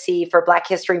the UFC for Black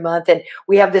History Month, and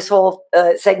we have this whole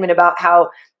segment about how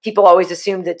people always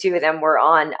assumed the two of them were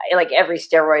on every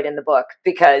steroid in the book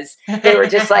because they were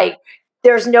just like,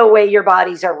 "There's no way your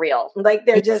bodies are real.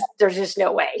 There's just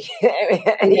no way."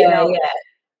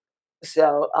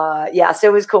 So so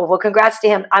it was cool. Well, congrats to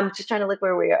him. I'm just trying to look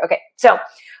where we are. Okay, so.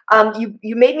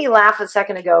 You made me laugh a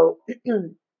second ago.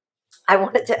 I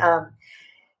wanted to,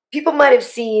 people might have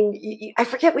seen, I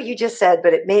forget what you just said,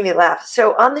 but it made me laugh.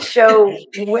 So on the show,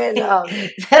 when,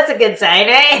 that's a good sign,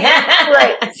 right?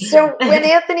 Right. So when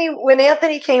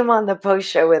Anthony came on the post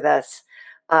show with us,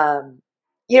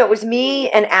 it was me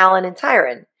and Alan and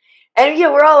Tyron, and,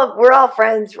 we're all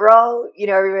friends. We're all,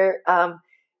 everywhere.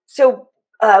 So,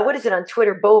 what is it on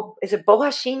Twitter? Is it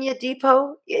Bohashinia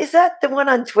Depot? Is that the one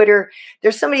on Twitter?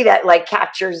 There's somebody that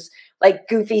captures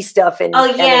goofy stuff and all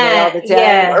the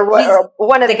time. Or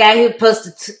one of the guy who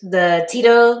posted the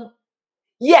Tito.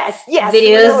 Yes.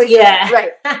 Videos.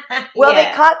 Right. Well,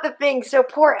 they caught the thing. So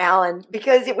poor Alan,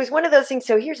 because it was one of those things.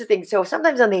 So here's the thing. So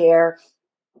sometimes on the air,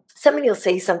 somebody will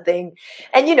say something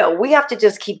and, we have to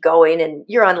just keep going, and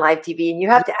you're on live TV and you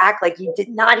have to act like you did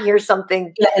not hear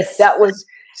something that was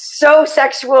so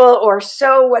sexual or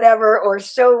so whatever or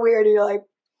so weird. And you're like,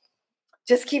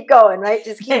 just keep going, right?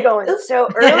 Just keep going. So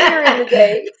earlier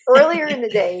in the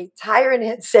day, Tyron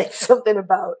had said something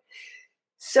about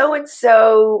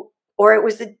so-and-so, or it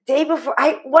was the day before.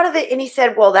 And he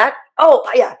said,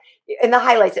 in the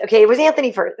highlights. Okay, it was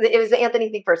Anthony first. It was the Anthony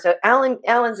thing first. So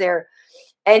Alan's there,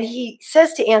 and he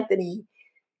says to Anthony,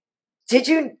 "Did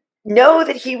you know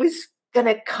that he was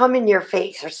gonna come in your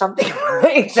face or something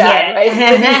like that?"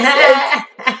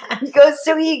 Right? He goes,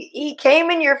 so he came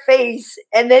in your face,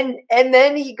 and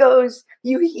then he goes,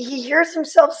 he hears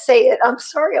himself say it. I'm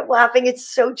sorry, I'm laughing. It's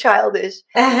so childish.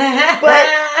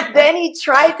 But then he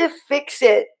tried to fix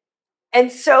it. And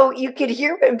so you could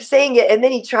hear him saying it, and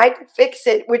then he tried to fix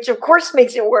it, which of course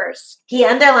makes it worse. He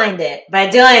underlined it by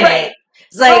doing it.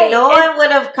 It's like no one would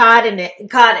have caught it.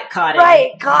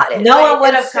 Right, caught it. No one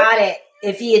would have caught it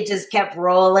if he had just kept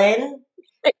rolling.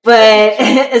 But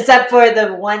except for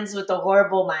the ones with the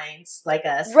horrible minds like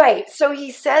us. Right. So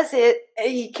he says it,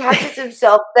 he catches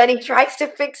himself, then he tries to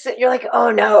fix it. You're like, oh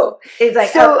no. He's like,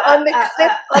 so on the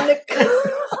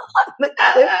clip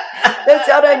that's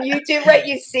out on YouTube, right?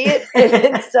 You see it, and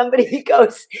then somebody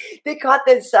goes, they caught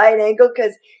the side angle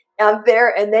because I'm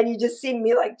there, and then you just see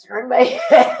me like turn my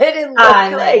head and look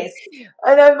nice.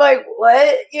 And I'm like,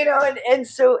 what? You know, and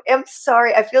so I'm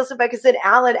sorry. I feel so bad because then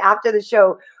Alan, after the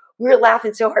show, we were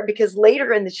laughing so hard because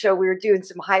later in the show, we were doing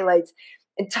some highlights,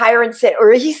 and Tyron said,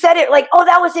 or he said it like, oh,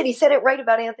 that was it. He said it right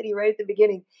about Anthony right at the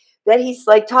beginning. Then he's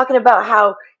like talking about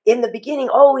how in the beginning,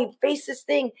 oh, he faced this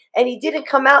thing and he didn't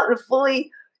come out and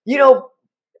fully, you know,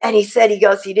 and he said, he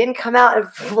goes, he didn't come out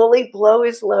and fully blow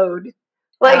his load.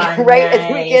 Like right at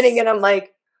the beginning. And I'm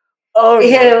like, oh,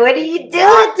 yeah, what are you doing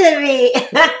to me?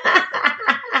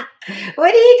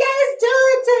 What are you guys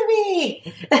doing to me?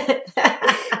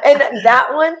 And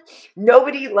that one,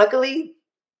 nobody, luckily,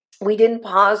 we didn't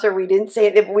pause or we didn't say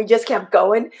it. We just kept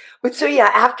going. But so, yeah,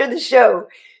 after the show,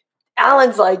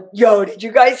 Alan's like, yo, did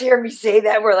you guys hear me say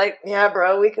that? We're like, yeah,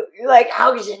 bro. We're like,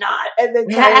 how could you not? And then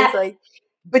Tyron's like,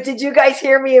 but did you guys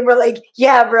hear me? And we're like,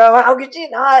 yeah, bro. How could you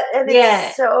not? And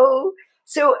it's so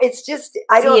it's just,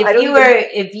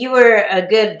 if you were a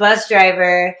good bus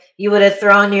driver, you would have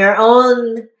thrown your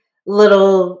own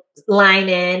little line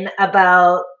in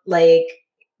about like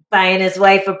buying his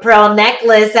wife a pearl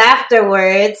necklace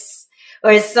afterwards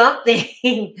or something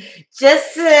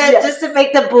just to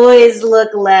make the boys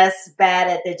look less bad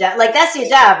at their job. Like that's your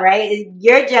job, right?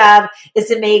 Your job is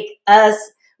to make us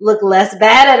look less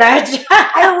bad at our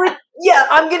job.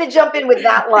 I'm gonna jump in with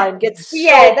that line. That's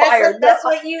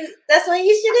what you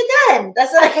should have done.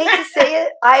 That's what I hate to say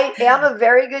it. I am a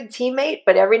very good teammate,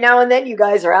 but every now and then you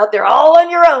guys are out there all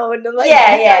on your own. And like,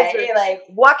 you're like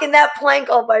walking that plank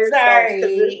all by yourself.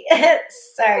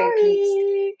 Sorry,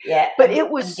 peeps. Yeah, but it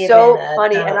was so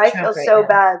funny, and I feel so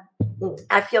bad.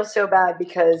 I feel so bad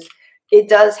because it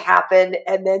does happen,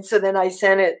 and then I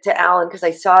sent it to Alan because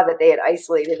I saw that they had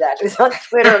isolated that. It was on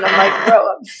Twitter, and I'm like,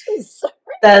 bro, I'm so sorry.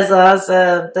 That's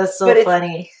awesome. That's so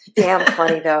funny. Damn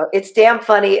funny though. It's damn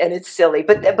funny and it's silly.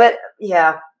 But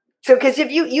yeah. So because if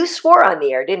you swore on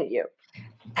the air, didn't you?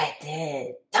 I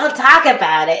did. Don't talk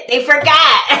about it. They forgot.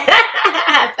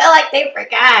 I felt like they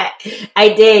forgot.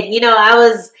 I did. You know,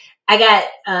 I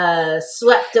got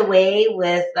swept away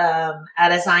with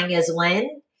Adesanya's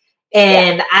win.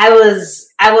 And I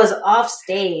was off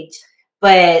stage,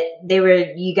 but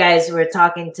you guys were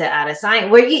talking to Adesanya.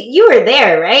 Were you were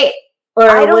there, right? Or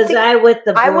I with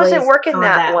the boys? I wasn't working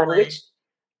that one. I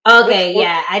didn't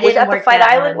work was that the Fight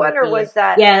Island one, or was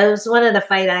that? Yeah, it was one of the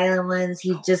Fight Island ones.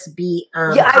 He just beat.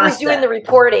 I was doing the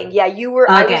reporting. Yeah, you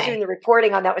were. Okay. I was doing the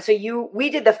reporting on that one. So we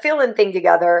did the fill-in thing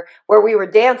together where we were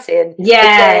dancing.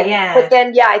 Yeah, But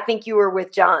then, I think you were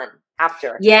with John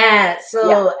after. Yeah,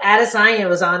 so Adesanya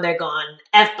was on there going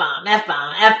F-bomb,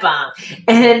 F-bomb, F-bomb.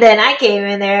 And then I came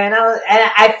in there and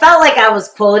I felt like I was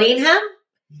quoting him.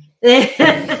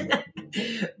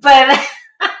 But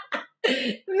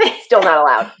still not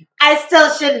allowed. I still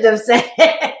shouldn't have said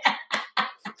it.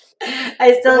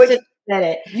 I still shouldn't have said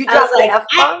it. You dropped the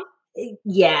F-bomb?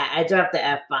 Yeah, I dropped the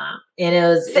F-bomb. And it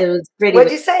was pretty.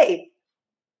 What'd you say?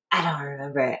 I don't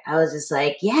remember. I was just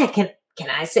like, yeah, can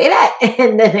I say that?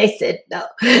 And then they said no.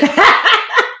 They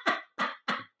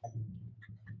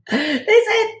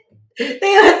said, in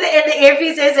the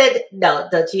earpiece, they said, no,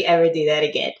 don't you ever do that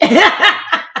again.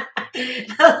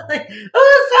 I was like,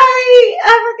 oh, sorry,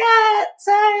 I forgot.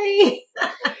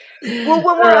 Sorry. Well,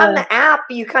 when we're on the app,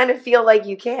 you kind of feel like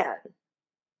you can.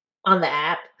 On the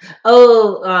app?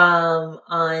 Oh,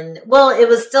 it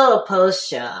was still a post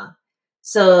show.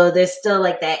 So there's still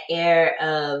like that air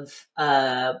of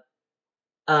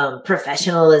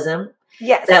professionalism.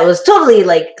 Yes. That was totally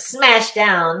like smashed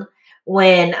down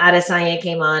when Adesanya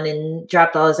came on and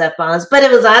dropped all his F-bombs. But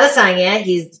it was Adesanya.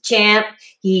 He's the champ.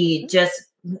 He just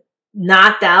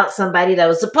knocked out somebody that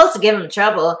was supposed to give him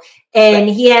trouble. And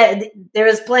there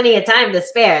was plenty of time to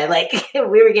spare. Like,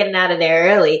 we were getting out of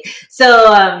there early.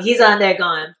 So he's on there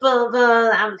going, boom,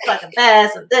 boom, I'm the fucking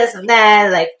best, I'm this and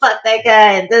that, like, fuck that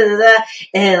guy, and da-da-da.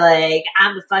 And, like,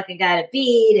 I'm the fucking guy to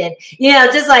beat. And,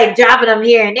 just, like, dropping them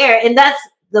here and there. And that's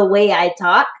the way I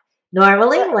talk.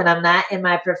 normally when I'm not in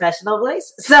my professional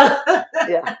voice. So,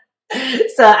 Yeah.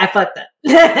 so I fucked up.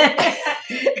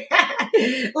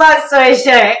 Long story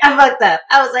short, I fucked up.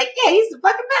 I was like, yeah, he's the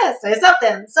fucking best or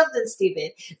something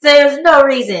stupid. So there's no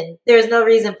reason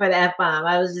for the F-bomb.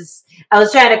 I was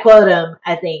trying to quote him,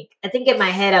 I think in my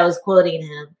head I was quoting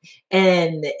him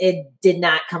and it did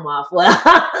not come off well.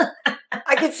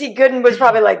 I could see Gooden was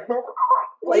probably like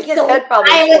his head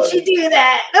probably why would she do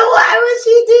that? Why would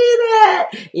she do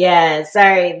that? Yeah,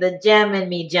 sorry. The gem in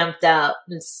me jumped out.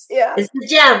 It's the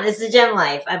gem. It's the gem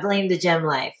life. I blame the gem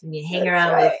life. When you hang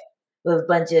around with a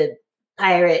bunch of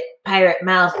pirate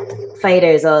mouth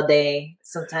fighters all day,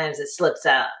 sometimes it slips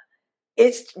out.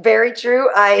 It's very true.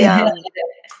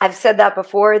 I've said that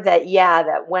before that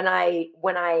when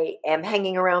I am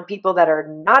hanging around people that are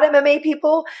not MMA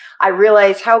people, I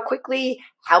realize how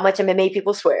much MMA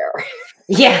people swear.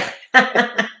 Yeah.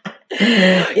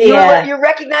 You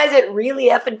recognize it really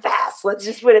effing fast. Let's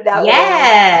just put it that way.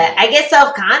 Yeah. I get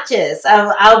self-conscious.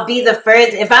 I'll be the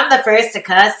first. If I'm the first to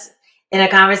cuss in a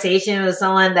conversation with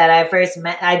someone that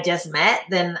I just met,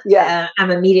 then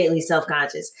I'm immediately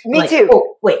self-conscious. Me too.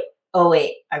 Oh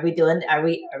wait, are we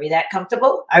that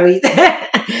comfortable? Are we doing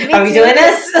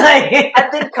this? Like,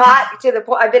 I've been caught to the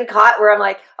point. I've been caught where I'm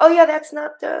like, oh yeah, that's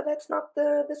not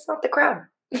the crowd.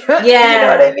 Yeah, you know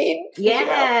what I mean?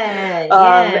 Yeah,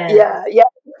 yeah.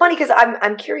 It's funny because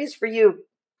I'm curious for you.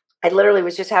 I literally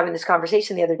was just having this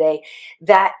conversation the other day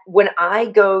that when I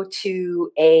go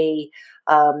to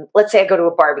let's say I go to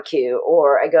a barbecue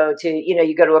or I go to,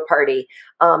 you go to a party.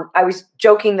 I was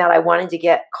joking that I wanted to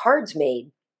get cards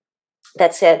made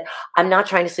that said, I'm not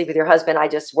trying to sleep with your husband. I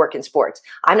just work in sports.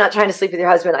 I'm not trying to sleep with your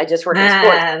husband. I just work in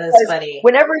sports. That's funny.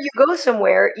 Whenever you go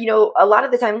somewhere, a lot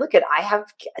of the time, I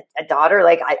have a daughter.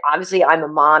 Like obviously I'm a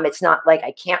mom. It's not like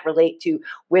I can't relate to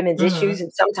women's issues.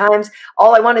 And sometimes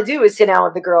all I want to do is sit down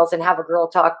with the girls and have a girl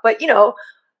talk. But, a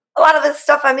lot of the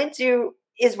stuff I'm into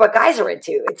is what guys are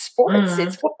into. It's sports,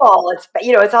 it's football,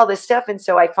 it's all this stuff. And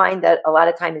so I find that a lot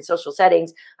of time in social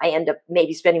settings, I end up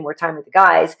maybe spending more time with the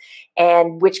guys,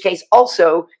 and which case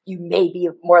also you may be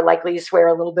more likely to swear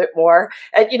a little bit more.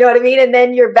 And you know what I mean? And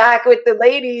then you're back with the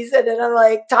ladies and then I'm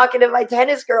like talking to my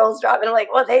tennis girls dropping. I'm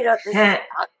like, well, these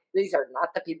are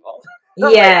not the people.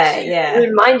 Yeah.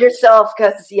 Remind yourself.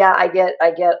 Cause I get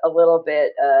a little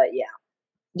bit,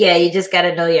 Yeah. You just got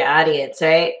to know your audience,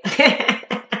 right?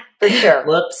 For sure.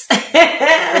 Whoops. For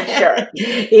sure.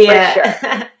 Yeah.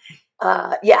 For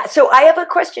sure. So I have a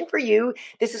question for you.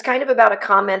 This is kind of about a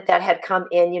comment that had come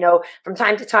in, from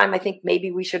time to time. I think maybe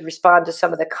we should respond to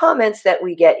some of the comments that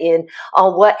we get in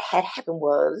on what had happened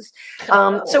was.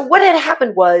 So what had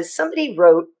happened was somebody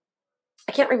wrote,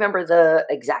 I can't remember the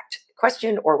exact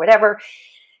question or whatever,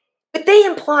 but they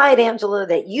implied, Angela,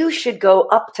 that you should go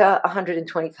up to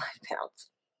 125 pounds.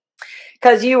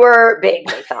 Because you were big,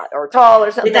 they thought, or tall or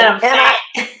something. And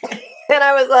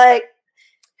I was like,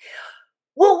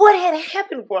 well, what had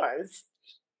happened was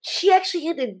she actually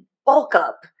had to bulk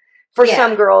up for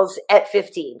some girls at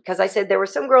 15. Because I said there were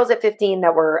some girls at 15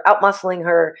 that were out-muscling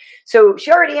her. So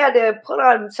she already had to put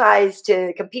on size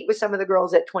to compete with some of the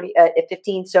girls at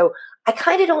 15. So I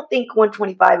kind of don't think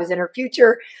 125 is in her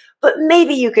future. But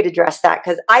maybe you could address that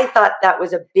because I thought that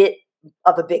was a bit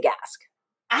of a big ask.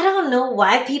 I don't know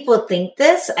why people think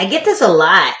this. I get this a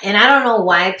lot, and I don't know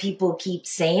why people keep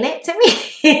saying it to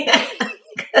me.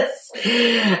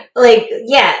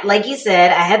 Like you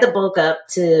said, I had to bulk up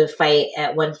to fight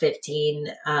at 115.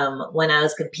 When I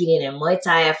was competing in Muay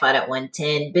Thai, I fought at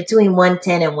 110, between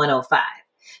 110 and 105.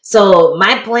 So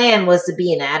my plan was to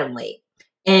be an atom weight.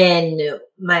 And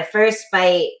my first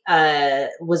fight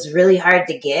was really hard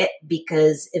to get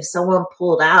because if someone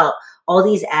pulled out, all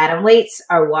these atom weights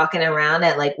are walking around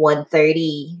at like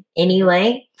 130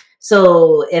 anyway.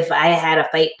 So if I had a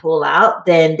fight pull out,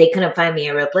 then they couldn't find me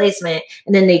a replacement.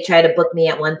 And then they try to book me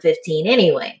at 115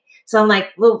 anyway. So I'm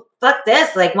like, well, fuck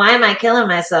this. Like, why am I killing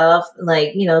myself?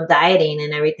 Like, dieting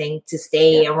and everything to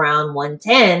stay around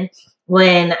 110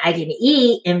 when I can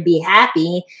eat and be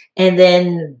happy and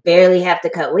then barely have to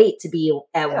cut weight to be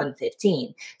at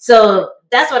 115. So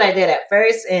that's what I did at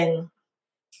first. And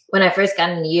when I first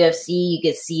got in the UFC, you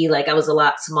could see like I was a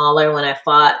lot smaller when I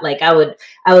fought. Like I would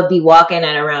be walking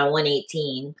at around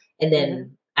 118 and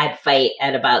then I'd fight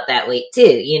at about that weight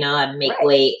too. I'd make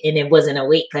weight and it wasn't a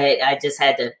weight cut. I just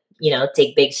had to,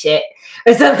 take big shit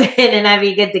or something and I'd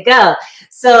be good to go.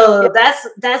 So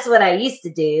that's what I used to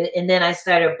do. And then I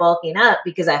started bulking up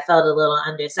because I felt a little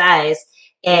undersized.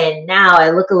 And now I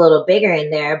look a little bigger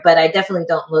in there, but I definitely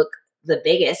don't look the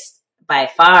biggest by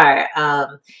far.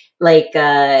 Like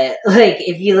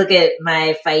if you look at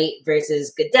my fight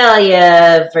versus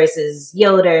Gedalia versus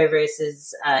Yoder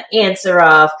versus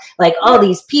Ansarov, like all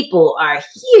these people are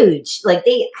huge. Like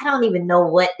I don't even know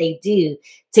what they do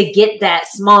to get that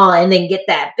small and then get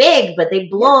that big, but they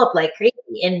blow up like crazy.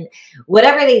 And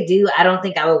whatever they do, I don't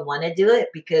think I would want to do it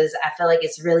because I feel like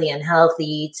it's really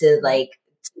unhealthy to like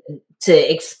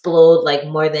to explode like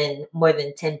more than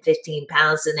 10, 15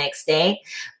 pounds the next day.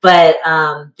 But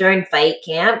during fight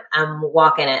camp, I'm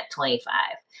walking at 25.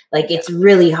 Like it's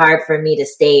really hard for me to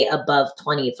stay above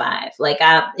 25. Like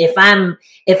if I'm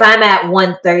at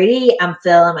 130, I'm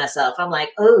feeling myself. I'm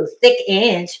like, oh, thick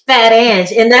Ange, fat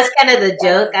Ange. And that's kind of the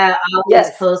joke. I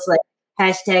always post like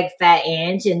hashtag fat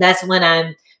Ange. And that's when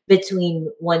I'm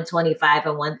between 125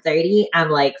 and 130.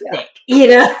 I'm like thick, you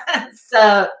know?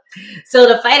 So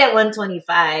the fight at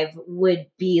 125 would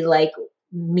be like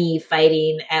me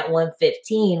fighting at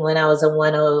 115 when I was a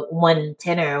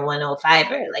 110 or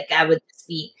 105er. Like I would just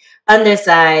be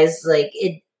undersized. Like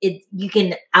you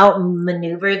can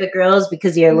outmaneuver the girls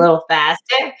because you're a little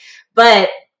faster. But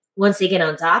once they get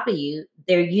on top of you,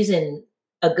 they're using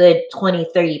a good 20,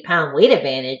 30 pound weight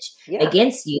advantage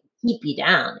against you to keep you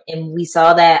down. And we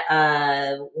saw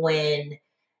that when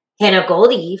Hannah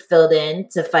Goldie filled in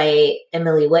to fight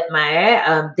Emily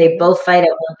Whitmire. They both fight at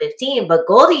 115, but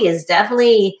Goldie is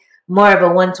definitely more of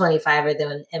a 125er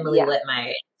than Emily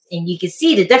Whitmire. And you can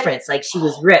see the difference. Like she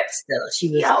was ripped still. She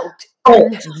was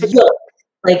yoked.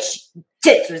 Like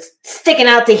tits was sticking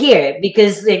out to here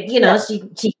because you know she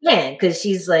can because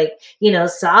she's like, you know,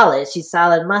 solid. She's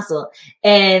solid muscle.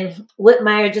 And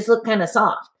Whitmire just looked kind of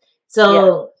soft.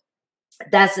 So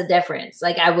that's the difference.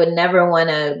 Like I would never want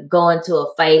to go into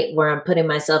a fight where I'm putting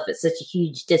myself at such a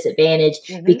huge disadvantage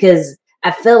because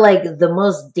I feel like the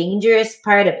most dangerous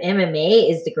part of MMA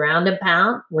is the ground and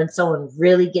pound when someone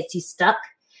really gets you stuck,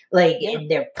 like and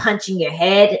they're punching your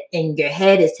head and your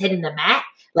head is hitting the mat.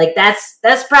 Like that's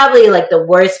probably like the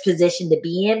worst position to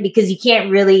be in because you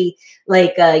can't really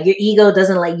like your ego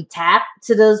doesn't let you tap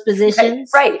to those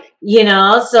positions. Right. You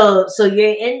know, so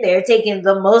you're in there taking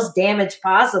the most damage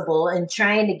possible and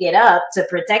trying to get up to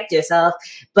protect yourself,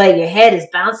 but your head is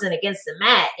bouncing against the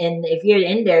mat. And if you're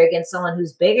in there against someone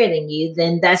who's bigger than you,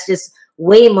 then that's just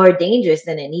way more dangerous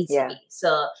than it needs to be.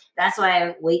 So that's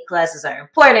why weight classes are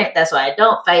important. That's why I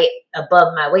don't fight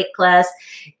above my weight class.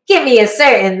 Give me a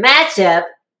certain matchup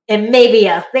and maybe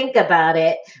I'll think about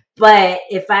it. But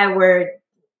if I were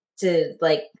to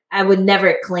like, I would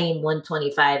never claim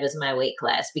 125 as my weight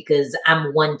class because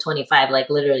I'm 125 like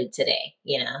literally today.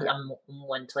 You know, I'm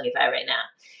 125 right now,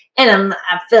 and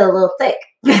I feel a little thick.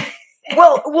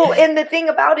 well, and the thing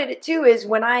about it too is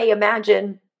when I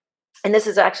imagine, and this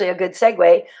is actually a good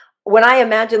segue, when I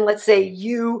imagine, let's say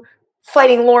you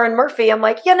fighting Lauren Murphy, I'm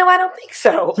like, yeah, no, I don't think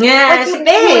so. Yeah, like, she's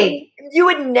big. You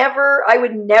would never, I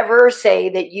would never say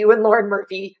that you and Lauren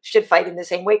Murphy should fight in the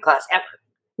same weight class ever.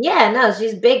 Yeah, no,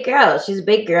 she's a big girl. She's a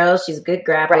big girl. She's a good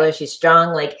grappler. Right. She's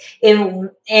strong. Like,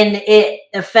 and it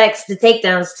affects the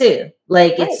takedowns too.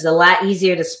 Like, it's a lot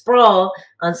easier to sprawl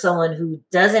on someone who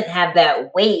doesn't have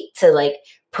that weight to like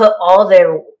put all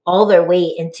their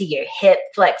weight into your hip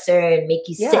flexor and make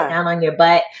you sit down on your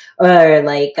butt, or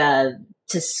like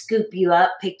to scoop you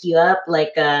up, pick you up,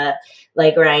 like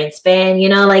Ryan Spann. You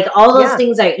know, like all those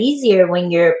things are easier when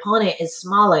your opponent is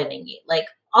smaller than you. Like.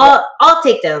 All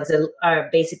takedowns are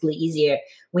basically easier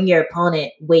when your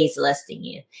opponent weighs less than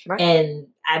you. Right. And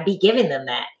I'd be giving them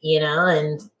that, you know,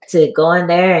 and to go in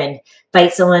there and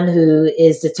fight someone who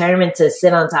is determined to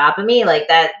sit on top of me, like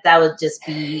that would just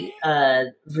be a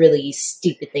really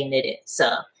stupid thing to do.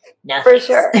 So no, for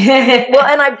sure. Well,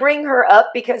 and I bring her up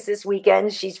because this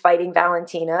weekend she's fighting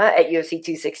Valentina at UFC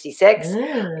 266.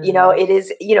 You know, it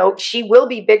is, you know, she will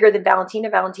be bigger than Valentina.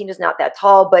 Valentina's not that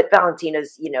tall, but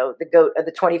Valentina's, you know, the GOAT of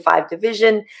the 25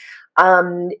 division.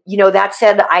 You know, that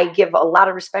said, I give a lot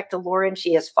of respect to Lauren.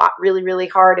 She has fought really, really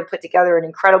hard and put together an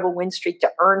incredible win streak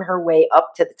to earn her way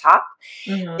up to the top.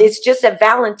 It's just that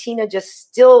Valentina just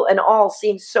still and all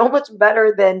seems so much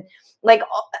better than like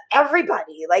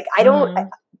everybody. Like I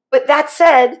don't, but that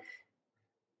said,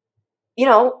 you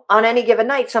know, on any given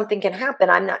night, something can happen.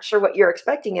 I'm not sure what you're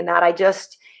expecting in that.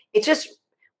 It's just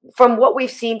from what we've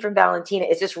seen from Valentina,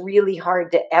 it's just really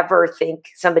hard to ever think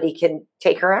somebody can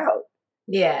take her out.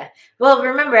 Yeah. Well,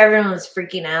 remember everyone was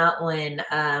freaking out when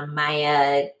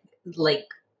Maya like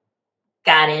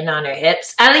got in on her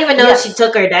hips. I don't even know if she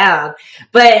took her down,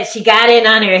 but she got in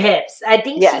on her hips. I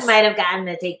think she might have gotten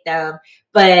a takedown,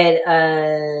 but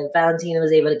Valentina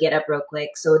was able to get up real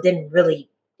quick, so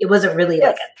it it wasn't really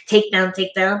like a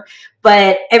takedown,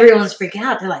 but everyone's freaking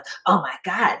out. They're like, oh my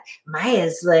God,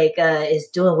 Maya's like, is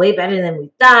doing way better than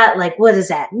we thought. Like, what does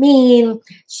that mean?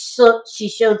 So she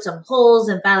showed some holes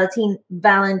in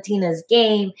Valentina's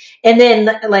game. And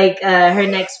then like, her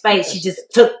next fight, she just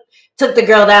took the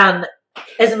girl down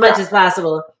as much as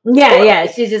possible. Yeah.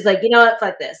 She's just like, you know what?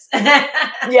 Fuck this.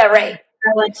 Yeah, right.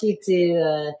 I want you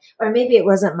to, or maybe it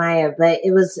wasn't Maya, but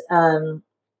it was,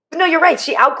 no, you're right.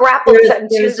 She out-grappled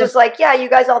and she was just like, yeah, you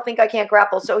guys all think I can't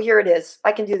grapple, so here it is.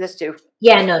 I can do this too.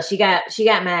 Yeah, no, she got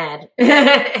mad.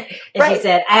 And she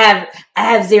said, I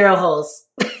have 0 holes.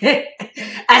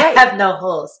 I have no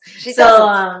holes. So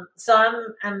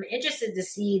I'm interested to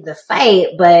see the fight,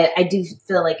 but I do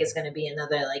feel like it's gonna be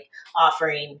another like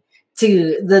offering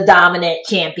to the dominant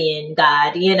champion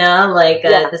god, you know, like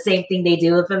the same thing they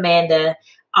do with Amanda,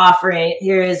 offering,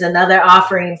 here is another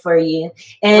offering for you.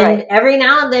 And every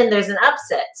now and then there's an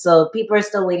upset. So people are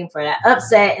still waiting for that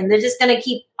upset, and they're just going to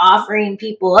keep offering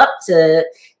people up to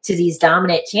these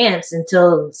dominant champs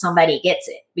until somebody gets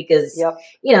it, because,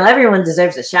 you know, everyone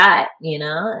deserves a shot, you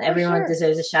know, everyone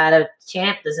deserves a shot of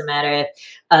champ. Doesn't matter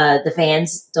if the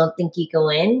fans don't think you can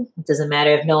win. It doesn't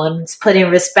matter if no one's putting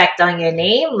respect on your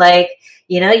name. Like,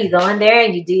 you know, you go in there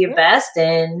and you do your best,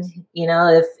 and, you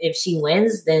know, if she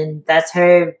wins, then that's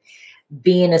her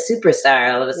being a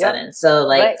superstar all of a sudden. So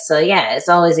like, so yeah, it's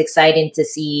always exciting to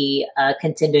see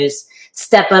contenders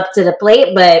step up to the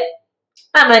plate, but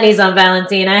my money's on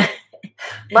Valentina.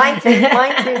 Mine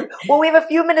too. Well, we have a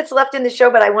few minutes left in the show,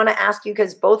 but I want to ask you,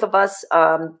 because both of us,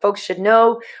 folks should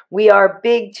know, we are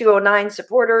big 209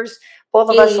 supporters. Both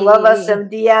of us love us some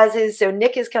Diaz's. So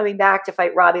Nick is coming back to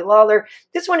fight Robbie Lawler.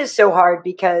 This one is so hard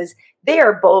because they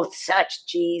are both such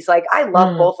G's. Like, I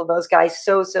love both of those guys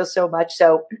so much.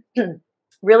 So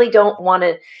really don't want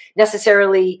to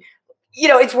necessarily, you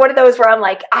know, it's one of those where I'm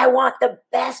like, I want the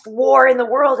best war in the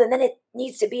world, and then it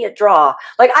needs to be a draw.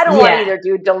 Like, I don't want either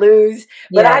dude to lose,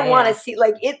 but I want to see,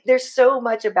 like, there's so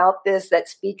much about this that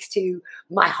speaks to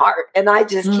my heart, and I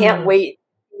just can't wait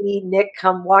to see Nick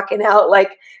come walking out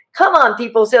like, come on,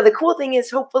 people. So the cool thing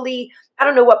is, hopefully, I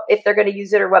don't know if they're going to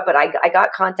use it or what, but I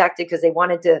got contacted because they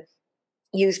wanted to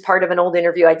use part of an old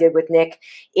interview I did with Nick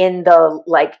in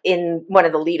one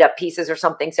of the lead up pieces or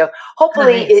something. So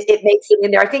hopefully it makes it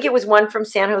in there. I think it was one from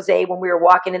San Jose when we were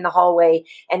walking in the hallway,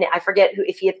 and I forget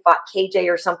if he had fought KJ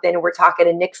or something, and we're talking,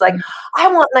 and Nick's like, I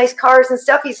want nice cars and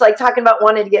stuff. He's like talking about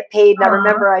wanting to get paid. And I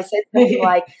remember I said something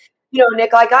like, you know,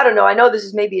 Nick, like, I don't know. I know this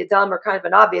is maybe a dumb or kind of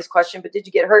an obvious question, but did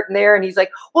you get hurt in there? And he's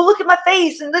like, well, look at my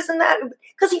face and this and that.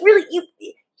 Because he really,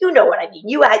 you know what I mean.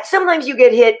 Sometimes you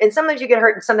get hit, and sometimes you get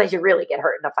hurt, and sometimes you really get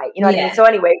hurt in a fight. You know what I mean? So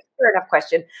anyway, fair enough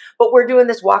question. But we're doing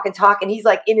this walk and talk, and he's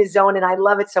like in his zone, and I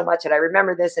love it so much. And I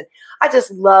remember this, and I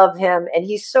just love him. And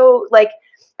he's so, like,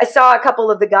 I saw a couple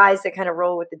of the guys that kind of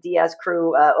roll with the Diaz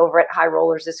crew over at High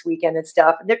Rollerz this weekend and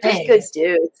stuff. And they're just good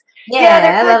dudes. Yeah,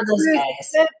 they're I love those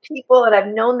guys. Good people, and I've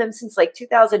known them since like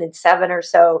 2007 or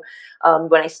so,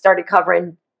 when I started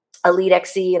covering Elite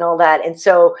XC and all that. And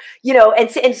so, you know,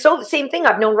 and so same thing.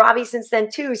 I've known Robbie since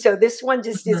then too. So this one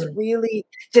just is really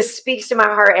just speaks to my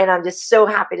heart, and I'm just so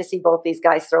happy to see both these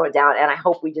guys throw it down. And I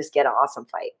hope we just get an awesome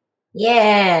fight.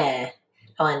 Yeah,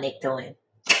 I want Nick to win.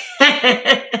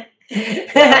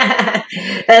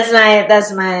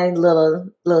 that's my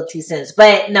little 2 cents.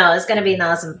 But no, it's gonna be an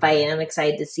awesome fight, and I'm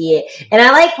excited to see it. And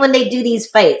I like when they do these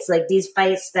fights, like these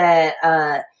fights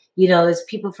that you know, it's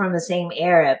people from the same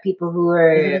era, people who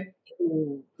are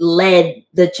who led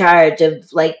the charge of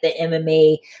like the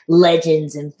MMA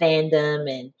legends and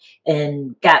fandom,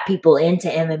 and got people into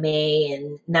MMA,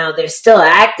 and now they're still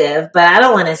active. But I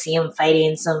don't want to see them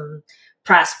fighting some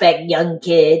prospect young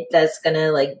kid that's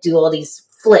gonna like do all these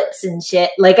flips and shit.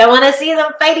 Like, I want to see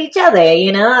them fight each other,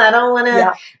 you know. I don't want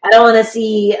to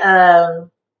see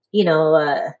you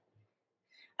know,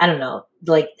 I don't know,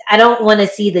 like, I don't want to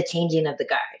see the changing of the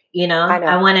guard, you know.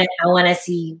 I want to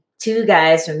see two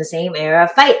guys from the same era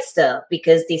fight still,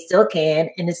 because they still can,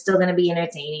 and it's still going to be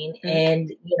entertaining, and,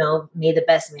 you know, may the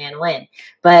best man win.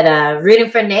 But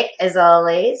rooting for Nick as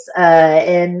always,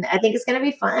 and I think it's going to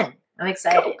be fun. I'm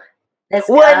excited. Cool. Let's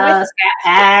go, Scrap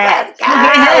Pack.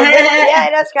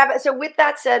 Yeah, Scrap Pack. So with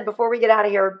that said, before we get out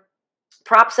of here,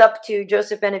 props up to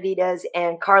Joseph Benavidez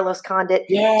and Carlos Condit.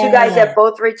 Yeah. Two guys that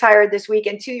both retired this week.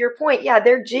 And to your point, yeah,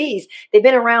 they're G's. They've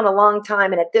been around a long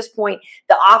time. And at this point,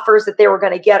 the offers that they were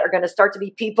going to get are going to start to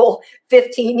be people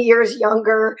 15 years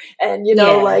younger and, you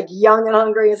know, like young and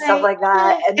hungry and stuff like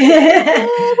that. And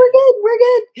we're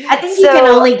good. I think you can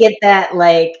only get that,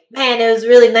 like, man, it was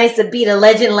really nice to beat a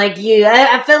legend like you.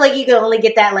 I feel like you can only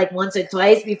get that like once or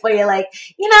twice before you're like,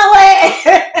 you know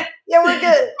what? Yeah, we're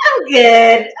good. I'm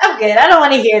good. I'm good. I don't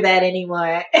want to hear that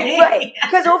anymore. Right.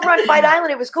 Because over on Fight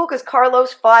Island, it was cool because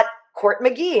Carlos fought Court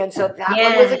McGee. And so that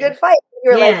one was a good fight.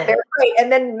 You're like, fair fight.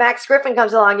 And then Max Griffin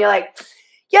comes along. You're like,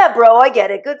 yeah, bro, I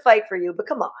get it. Good fight for you. But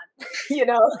come on. you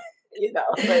know.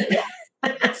 But yeah.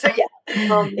 So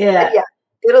yeah.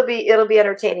 It'll be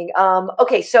entertaining.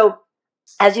 Okay, so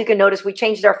as you can notice, we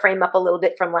changed our frame up a little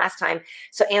bit from last time.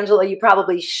 So Angela, you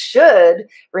probably should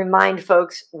remind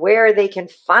folks where they can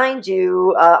find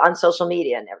you on social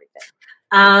media and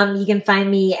everything. You can find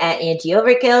me at Angie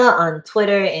Overkill on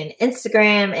Twitter and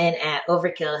Instagram, and at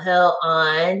Overkill Hill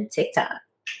on TikTok.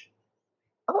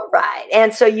 All right.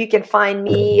 And so you can find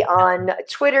me on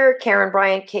Twitter, Karyn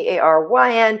Bryant,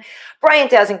 Karyn.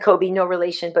 Bryant as in Kobe, no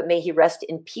relation, but may he rest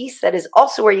in peace. That is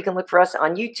also where you can look for us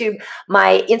on YouTube.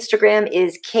 My Instagram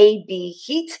is KB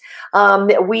Heat.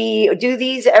 We do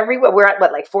these everywhere. We're at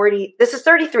what, like 40? This is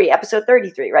 33, episode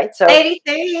 33, right? So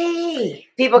 33.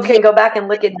 People can go back and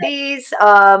look at these.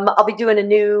 I'll be doing a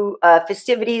new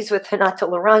festivities with Renato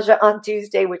Laranja on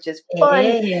Tuesday, which is fun.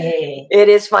 Hey. It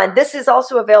is fun. This is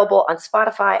also available on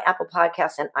Spotify, Apple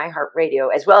Podcasts, and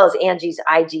iHeartRadio, as well as Angie's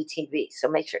IGTV. So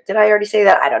make sure, did I already say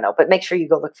that? I don't know, but make sure you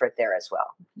go look for it there as well.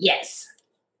 Yes.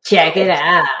 Check it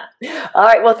out. All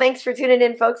right. Well, thanks for tuning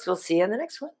in, folks. We'll see you in the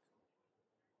next one.